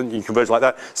blue's a little, and you converge like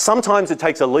that. Sometimes it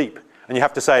takes a leap, and you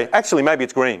have to say, actually maybe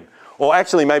it's green, or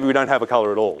actually maybe we don't have a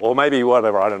colour at all, or maybe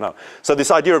whatever, I don't know. So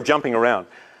this idea of jumping around.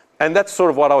 And that's sort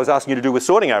of what I was asking you to do with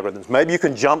sorting algorithms. Maybe you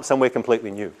can jump somewhere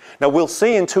completely new. Now we'll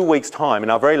see in 2 weeks' time,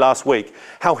 in our very last week,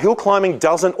 how hill climbing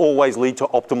doesn't always lead to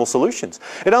optimal solutions.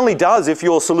 It only does if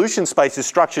your solution space is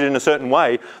structured in a certain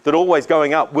way that always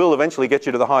going up will eventually get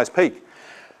you to the highest peak.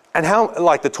 And how,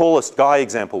 like the tallest guy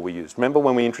example we used, remember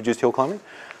when we introduced hill climbing?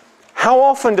 How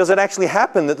often does it actually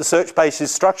happen that the search space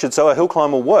is structured so a hill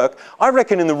climb will work? I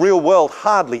reckon in the real world,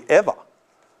 hardly ever.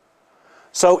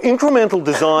 So incremental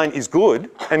design is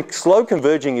good, and slow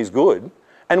converging is good,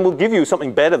 and will give you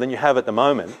something better than you have at the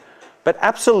moment. But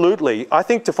absolutely, I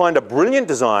think to find a brilliant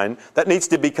design, that needs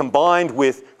to be combined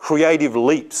with creative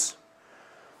leaps.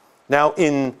 Now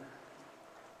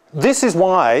this is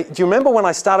why, do you remember when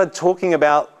I started talking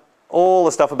about all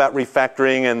the stuff about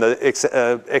refactoring and the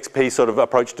XP sort of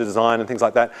approach to design and things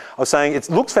like that? I was saying it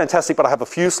looks fantastic, but I have a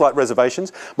few slight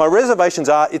reservations. My reservations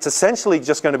are it's essentially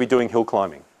just going to be doing hill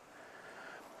climbing.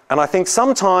 And I think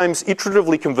sometimes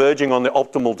iteratively converging on the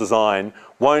optimal design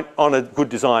on a good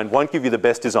design won't give you the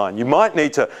best design. You might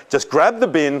need to just grab the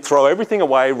bin, throw everything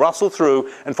away, rustle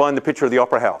through and find the picture of the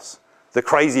opera house. The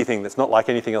crazy thing that's not like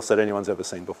anything else that anyone's ever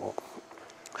seen before.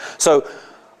 So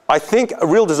I think a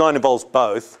real design involves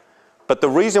both, but the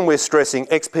reason we're stressing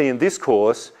XP in this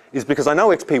course is because I know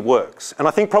XP works. And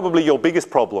I think probably your biggest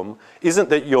problem isn't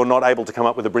that you're not able to come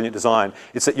up with a brilliant design,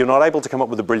 it's that you're not able to come up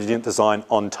with a brilliant design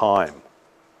on time.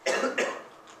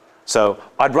 So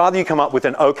I'd rather you come up with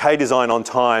an okay design on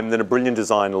time than a brilliant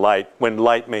design late, when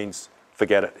late means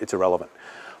forget it, it's irrelevant.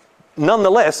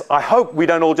 Nonetheless, I hope we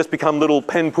don't all just become little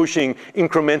pen-pushing,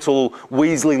 incremental,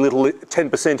 Weasley little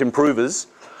 10% improvers.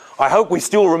 I hope we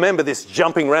still remember this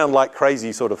jumping around like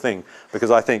crazy sort of thing, because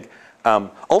I think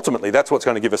ultimately that's what's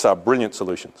going to give us our brilliant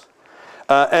solutions.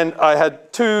 And I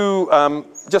had two,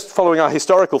 just following our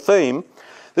historical theme,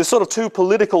 there's sort of two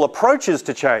political approaches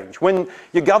to change. When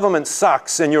your government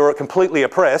sucks and you're completely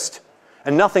oppressed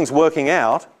and nothing's working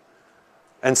out,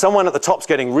 and someone at the top's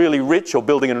getting really rich or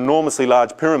building an enormously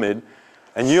large pyramid,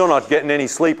 and you're not getting any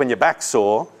sleep and your back's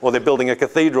sore, or they're building a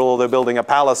cathedral, or they're building a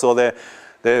palace, or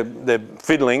they're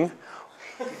fiddling.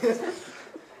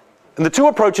 And the two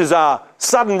approaches are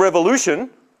sudden revolution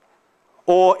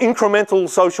or incremental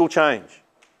social change.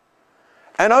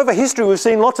 And over history, we've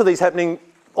seen lots of these happening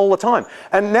all the time.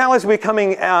 And now as we're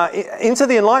coming into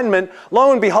the Enlightenment,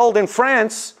 lo and behold, in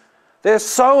France, they're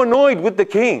so annoyed with the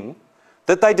king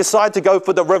that they decide to go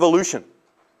for the revolution.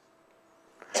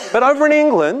 But over in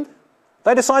England,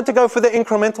 they decide to go for the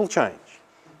incremental change.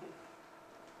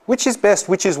 Which is best,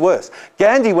 which is worse?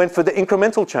 Gandhi went for the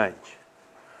incremental change.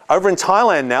 Over in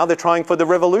Thailand now, they're trying for the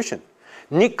revolution.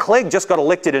 Nick Clegg just got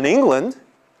elected in England.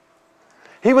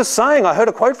 He was saying, I heard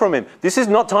a quote from him, this is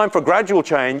not time for gradual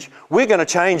change, we're going to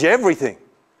change everything.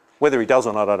 Whether he does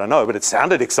or not, I don't know, but it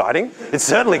sounded exciting. It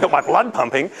certainly got my blood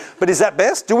pumping. But is that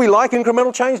best? Do we like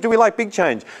incremental change? Do we like big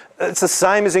change? It's the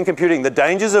same as in computing. The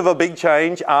dangers of a big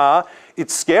change are,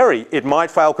 it's scary. It might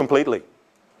fail completely,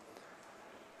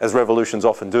 as revolutions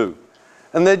often do.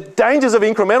 And the dangers of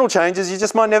incremental change is you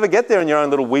just might never get there in your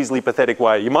own little Weasley pathetic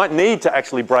way. You might need to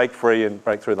actually break free and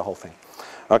break through the whole thing.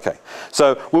 Okay,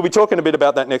 so we'll be talking a bit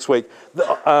about that next week.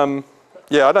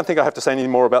 Yeah, I don't think I have to say any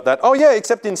more about that. Oh yeah,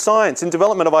 except in science, in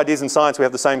development of ideas in science, we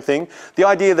have the same thing. The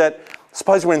idea that,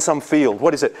 suppose we're in some field,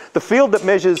 what is it? The field that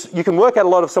measures, you can work out a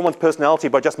lot of someone's personality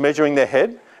by just measuring their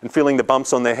head and feeling the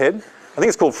bumps on their head. I think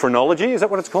it's called phrenology, is that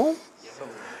what it's called?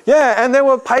 Yeah, and there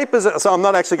were papers, so I'm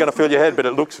not actually going to feel your head, but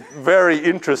it looks very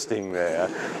interesting there.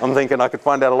 I'm thinking I could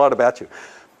find out a lot about you.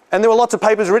 And there were lots of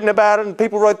papers written about it, and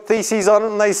people wrote theses on it,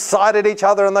 and they cited each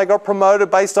other, and they got promoted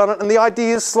based on it, and the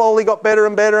ideas slowly got better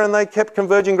and better, and they kept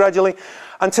converging gradually,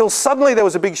 until suddenly there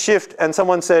was a big shift, and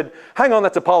someone said, hang on,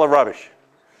 that's a pile of rubbish.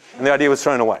 And the idea was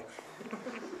thrown away.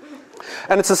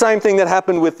 And it's the same thing that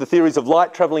happened with the theories of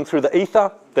light travelling through the ether,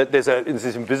 that there's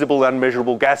this invisible,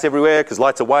 unmeasurable gas everywhere, because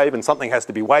light's a wave, and something has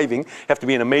to be waving, you have to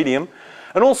be in a medium.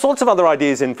 And all sorts of other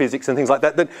ideas in physics and things like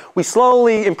that, that we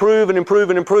slowly improve and improve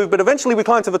and improve, but eventually we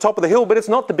climb to the top of the hill, but it's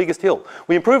not the biggest hill.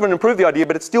 We improve and improve the idea,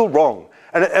 but it's still wrong.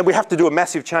 And we have to do a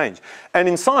massive change. And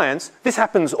in science, this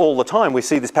happens all the time. We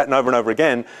see this pattern over and over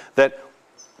again, that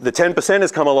the 10%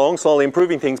 has come along, slowly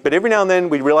improving things, but every now and then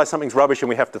we realise something's rubbish and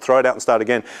we have to throw it out and start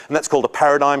again. And that's called a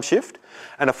paradigm shift.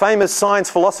 And a famous science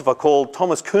philosopher called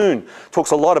Thomas Kuhn talks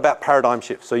a lot about paradigm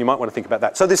shifts, so you might want to think about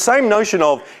that. So this same notion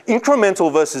of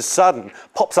incremental versus sudden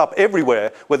pops up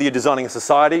everywhere, whether you're designing a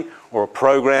society or a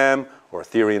program or a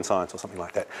theory in science or something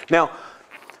like that. Now,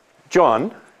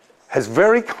 John has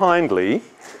very kindly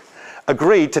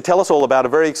agreed to tell us all about a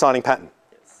very exciting pattern.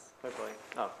 Yes, hopefully.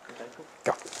 Oh, okay, cool.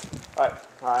 Go. All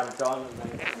right, I'm John.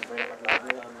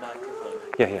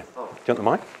 Yeah, yeah. Oh. Do you want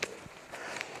the mic?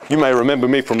 You may remember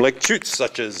me from lectures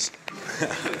such as...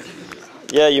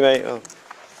 Yeah, you may. Oh.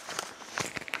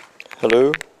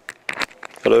 Hello?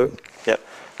 Hello? Yep.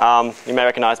 You may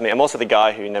recognize me. I'm also the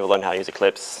guy who never learned how to use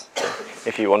Eclipse,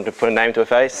 if you wanted to put a name to a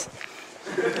face.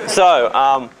 So,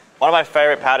 one of my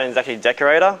favorite patterns is actually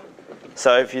decorator.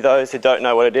 So, for those who don't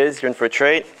know what it is, you're in for a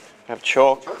treat. I have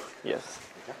chalk. Yes.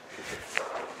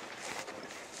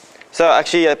 So,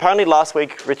 actually, apparently last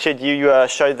week, Richard, you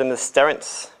showed them the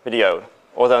Sterence video.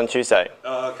 Or was that on Tuesday?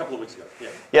 A couple of weeks ago, yeah.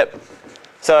 Yep.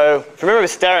 So, if you remember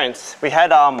with Sterence, we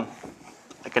had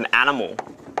like an animal.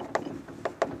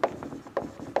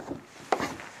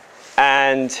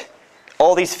 And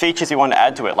all these features we wanted to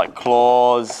add to it, like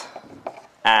claws,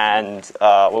 and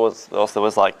what else? There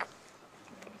was like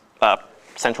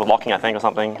central locking, I think, or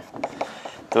something.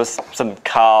 There was some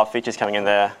car features coming in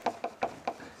there.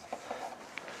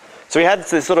 So we had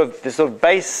this sort of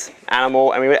base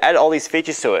animal, and we would add all these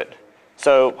features to it.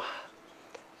 So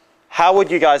how would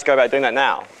you guys go about doing that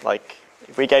now? Like,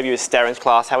 if we gave you a Sterence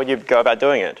class, how would you go about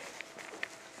doing it?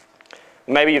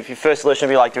 Maybe if your first solution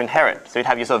would be like to inherit. So you'd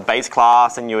have your sort of base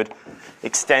class, and you would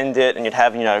extend it, and you'd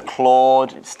have, you know,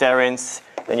 clawed Sterence,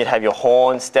 then you'd have your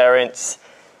horn Sterence.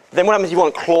 Then what happens if you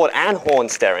want clawed and horn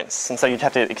Sterence? And so you'd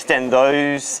have to extend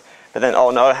those, but then, oh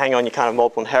no, hang on, you can't have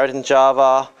multiple inherit in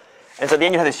Java. And so at the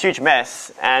end you have this huge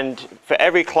mess, and for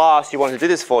every class you wanted to do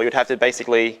this for, you'd have to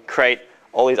basically create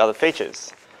all these other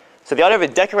features. So the idea of a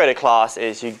decorator class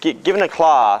is you get given a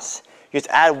class, you just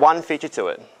add one feature to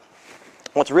it.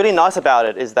 What's really nice about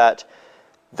it is that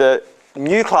the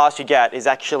new class you get is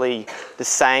actually the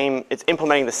same, it's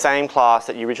implementing the same class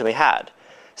that you originally had.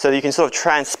 So you can sort of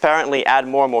transparently add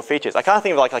more and more features. I kind of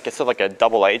think of like a sort of like a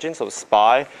double agent, sort of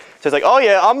spy. So it's like, oh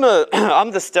yeah,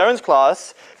 I'm the Sterns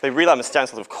class. They realize I'm a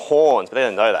Sterns class of corns, but they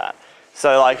didn't know that.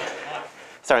 So like,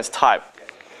 Sterns type.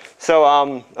 So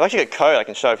I've actually got code I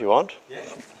can show if you want. Yeah. Do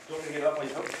you want me to get up on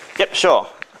your home? Yep, sure.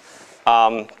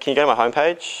 Can you go to my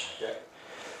homepage? Yeah.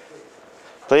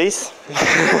 Please?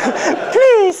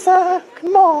 Please, sir,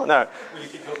 come on. No. Will you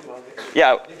keep talking about it?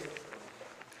 Yeah.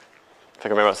 If I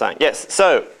can remember what I was saying. Yes,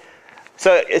 so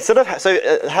it's sort of, so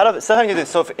having this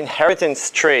sort of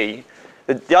inheritance tree,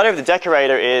 the idea of the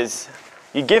decorator is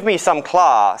you give me some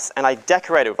class and I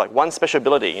decorate it with like one special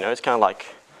ability, you know, it's kind of like,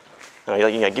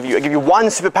 I give you one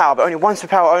superpower, but only one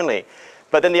superpower only.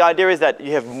 But then the idea is that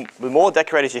you have, the more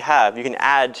decorators you have, you can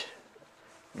add,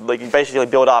 like you basically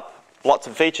build up lots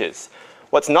of features.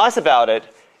 What's nice about it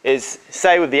is,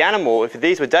 say with the animal, if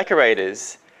these were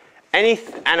decorators, any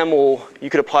animal you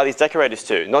could apply these decorators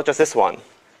to, not just this one.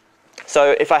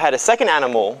 So if I had a second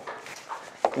animal,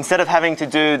 instead of having to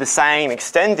do the same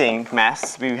extending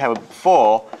mess we had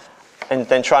before, and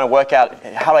then trying to work out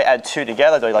how do I add two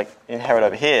together, do I like inherit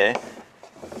over here,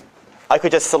 I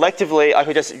could just selectively, I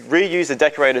could just reuse the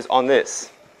decorators on this.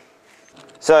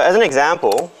 So as an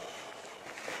example,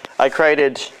 I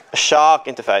created a shark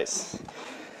interface.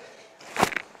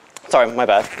 Sorry, my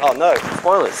bad. Oh no,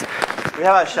 spoilers. We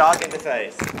have our shark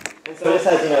interface. And so this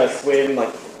has, you know, a swim,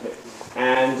 like,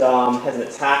 and has an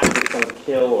attack, it's going to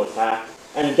kill or attack,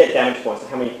 and you get damage points, so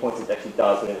how many points it actually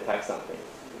does when it attacks something.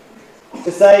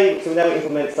 So now we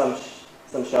implement some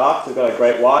sharks. We've got a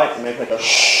great white, and make like a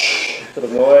sort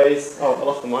of noise. Oh, I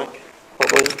lost the mic.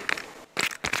 Probably.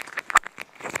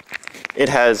 It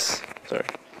has, sorry.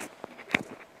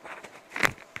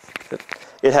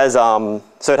 It has,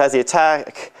 so it has the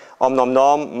attack, om nom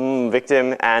nom,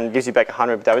 victim, and gives you back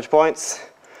 100 damage points.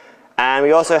 And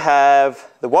we also have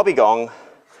the wobbegong,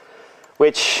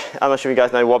 which I'm not sure if you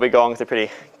guys know wobbegong. It's a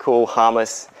pretty cool,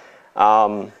 harmless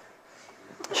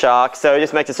shark. So it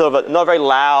just makes it sort of a not very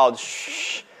loud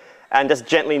shh, and just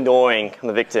gently gnawing on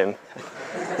the victim.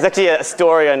 There's actually a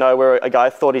story I know where a guy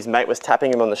thought his mate was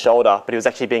tapping him on the shoulder, but he was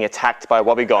actually being attacked by a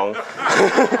wobbegong.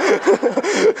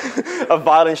 A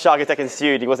violent shark attack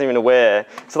ensued. He wasn't even aware.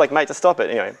 So like, mate, just stop it.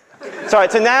 Anyway. Sorry,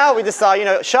 so now we decide, you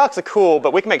know, sharks are cool,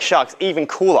 but we can make sharks even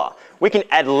cooler. We can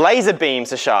add laser beams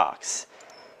to sharks.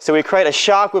 So we create a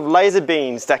shark with laser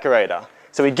beams decorator.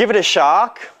 So we give it a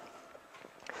shark.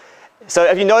 So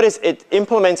if you notice, it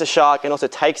implements a shark and also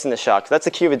takes in the shark. So that's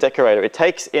the key of a decorator. It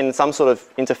takes in some sort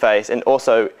of interface and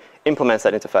also implements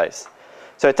that interface.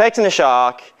 So it takes in the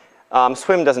shark,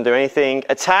 swim doesn't do anything,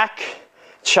 attack,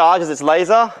 charges its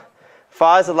laser,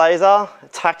 fires the laser,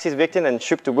 attacks his victim, and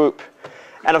shoop de whoop.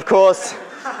 And of course,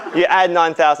 you add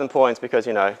 9,000 points because,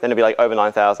 you know, then it'll be like over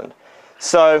 9,000.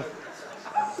 So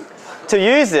to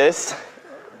use this,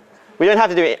 we don't have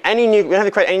to do any new, we don't have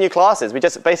to create any new classes. We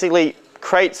just basically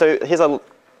create, so here's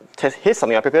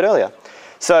something I prepared earlier.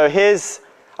 So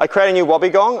I create a new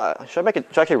wobbegong. Should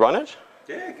I actually run it?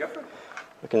 Yeah, go for it.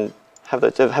 We can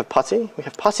have putty. We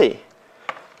have putty.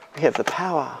 We have the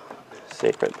power.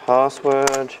 Secret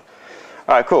password.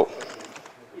 All right, cool.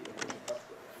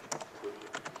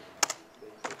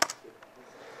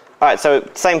 All right, so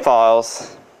same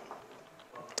files.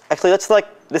 Actually,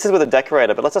 this is with a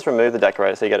decorator, but let's just remove the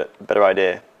decorator so you get a better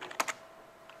idea.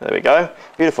 There we go.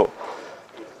 Beautiful.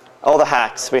 All the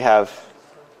hacks we have.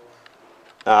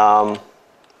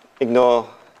 Ignore.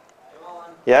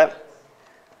 Yeah.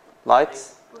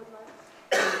 Lights.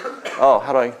 Oh,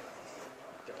 how do I?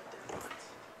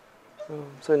 Oh, I'm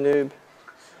so noob.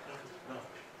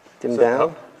 Dim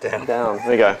down. Down. There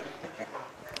we go.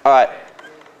 All right.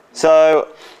 So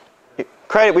we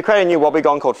create a new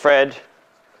wobbegong called Fred.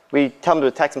 We tell him to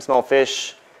attack some small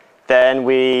fish. Then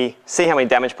we see how many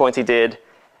damage points he did.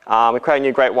 We create a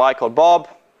new great white called Bob.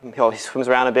 He swims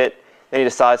around a bit. Then he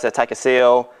decides to attack a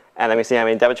seal. And then we see how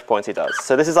many damage points he does.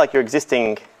 So this is like your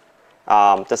existing,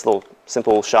 just a little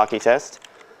simple Sharky test.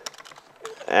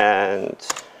 And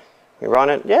we run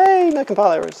it. Yay, no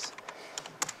compile errors.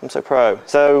 I'm so pro.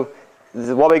 So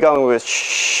the wobbegong was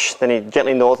shh, then he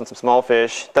gently gnaws on some small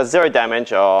fish. Does 0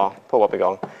 damage. Oh, poor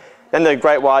wobbegong. Then the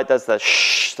great white does the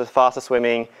shh, the faster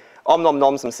swimming. Om nom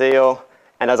nom some seal.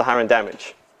 And does 100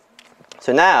 damage.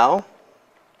 So now,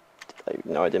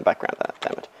 no, I didn't background that,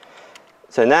 damn it.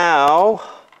 So now,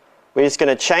 we're just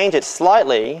going to change it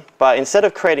slightly, but instead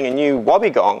of creating a new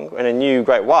wobbegong and a new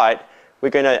great white, we're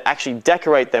going to actually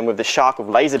decorate them with the shark of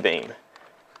laser beam.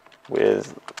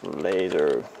 With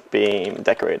laser beam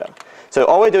decorator. So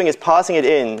all we're doing is passing it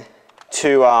in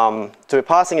to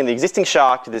passing in the existing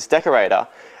shark to this decorator.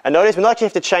 And notice we don't actually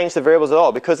have to change the variables at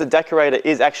all because the decorator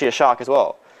is actually a shark as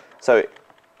well. So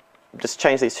just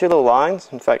change these two little lines.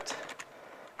 In fact,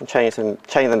 I'm changing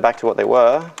them back to what they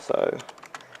were. So if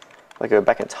I go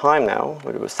back in time now,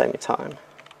 we'll do the same time.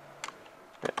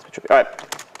 All right,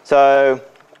 so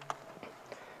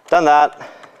done that.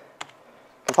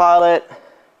 Compile it.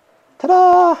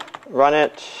 Ta-da! Run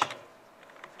it.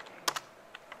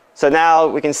 So now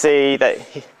we can see that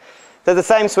they're the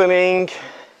same swimming,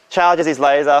 charges his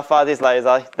laser, fires his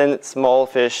laser, then it's small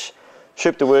fish,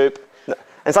 shoop de whoop.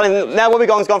 And suddenly now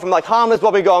Wobbegong's gone from like harmless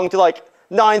Wobbegong to like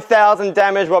 9,000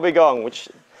 damage Wobbegong, which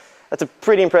that's a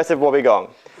pretty impressive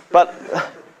Wobbegong. But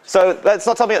so that's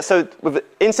not something. So we've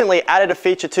instantly added a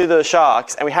feature to the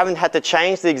sharks, and we haven't had to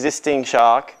change the existing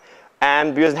shark,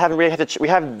 and we haven't really had to. We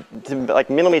have to like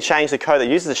minimally change the code that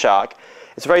uses the shark.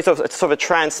 It's very sort of a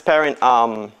transparent.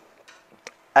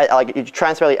 Like you're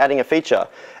transparently adding a feature.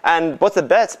 And what's the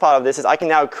best part of this is I can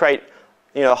now create,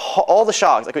 all the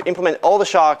sharks. I could implement all the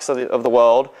sharks of the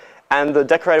world, and the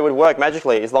decorator would work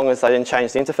magically as long as I didn't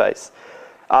change the interface.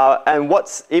 And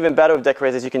what's even better with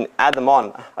decorators is you can add them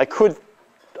on. I could,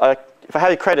 if I had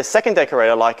to create a second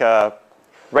decorator like a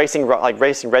racing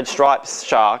red stripes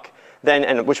shark,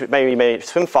 then which maybe made it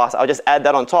swim fast, I'll just add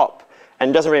that on top. And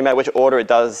it doesn't really matter which order it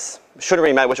does. Shouldn't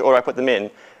really matter which order I put them in.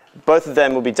 Both of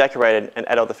them will be decorated and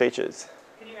add all the features.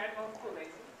 Can you add multiple lasers?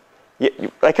 Yeah,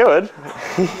 I could.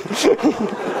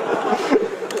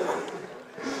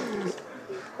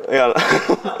 Hang on.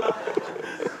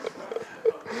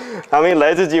 How many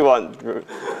lasers do you want?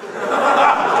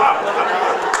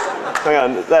 Hang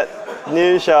on, that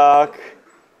new shark.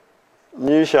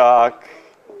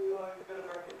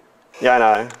 Yeah, I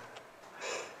know.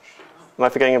 Am I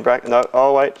forgetting a bracket? No,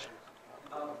 oh wait.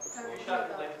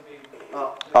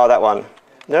 Oh, that one.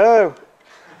 No.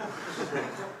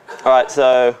 All right,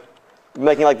 so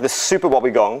making like the super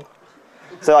Wobbegong.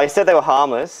 So I said they were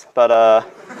harmless, but I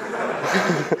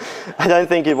don't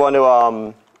think you'd want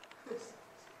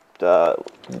to.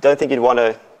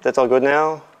 That's all good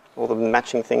now. All the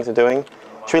matching things are doing.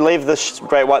 Should we leave the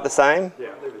grey white the same?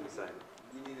 Yeah, leave it the same.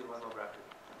 You needed one more bracket.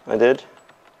 I did.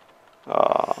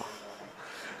 Oh.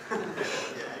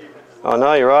 Oh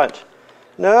no, you're right.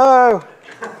 No.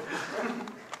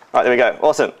 All right, there we go.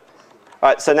 Awesome. All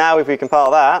right, so now if we compile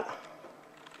that,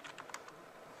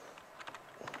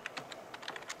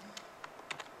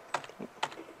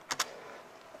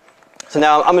 so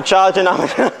now I'm charging.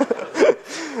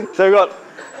 So we've got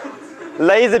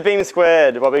laser beam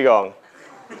squared Wobbegong.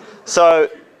 So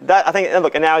that I think,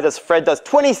 look, and now Fred does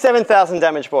 27,000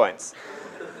 damage points.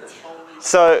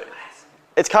 So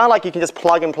it's kind of like you can just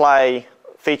plug and play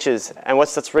features, and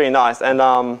that's really nice. And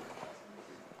I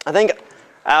think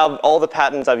out of all the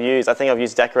patterns I've used, I think I've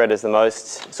used decorators the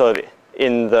most sort of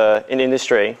in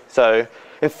industry. So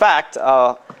in fact,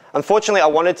 unfortunately, I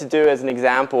wanted to do as an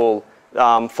example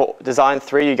for design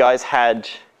 3, you guys had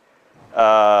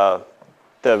the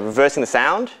reversing the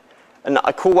sound. And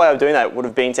a cool way of doing that would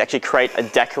have been to actually create a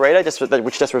decorator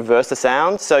which just reversed the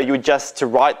sound. So you would to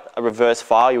write a reverse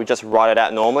file, you would just write it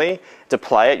out normally. To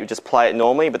play it, you would just play it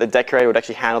normally, but the decorator would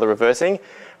actually handle the reversing.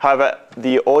 However,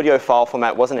 the audio file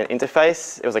format wasn't an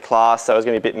interface, it was a class, so it was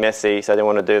going to be a bit messy, so I didn't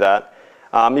want to do that.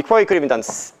 You probably could have even done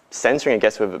censoring, I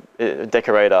guess, with a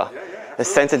decorator. A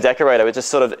censored decorator would just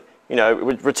sort of, it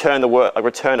would return the word, like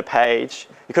return a page.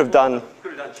 You could have done. You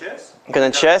could have done chess. You could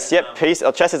have done chess, yep.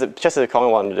 Chess is a common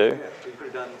one to do. Yeah, you could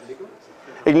have done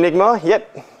Enigma. Enigma,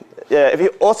 yep. Yeah.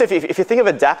 If you think of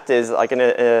adapters, like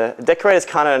a decorator is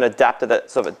kind of an adapter that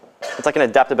it's like an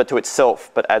adapter but to itself,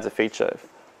 but adds a feature.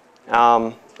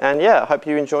 And yeah, I hope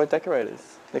you enjoyed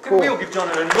decorators. They're cool. We'll give John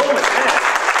an enormous hand.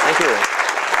 Thank you.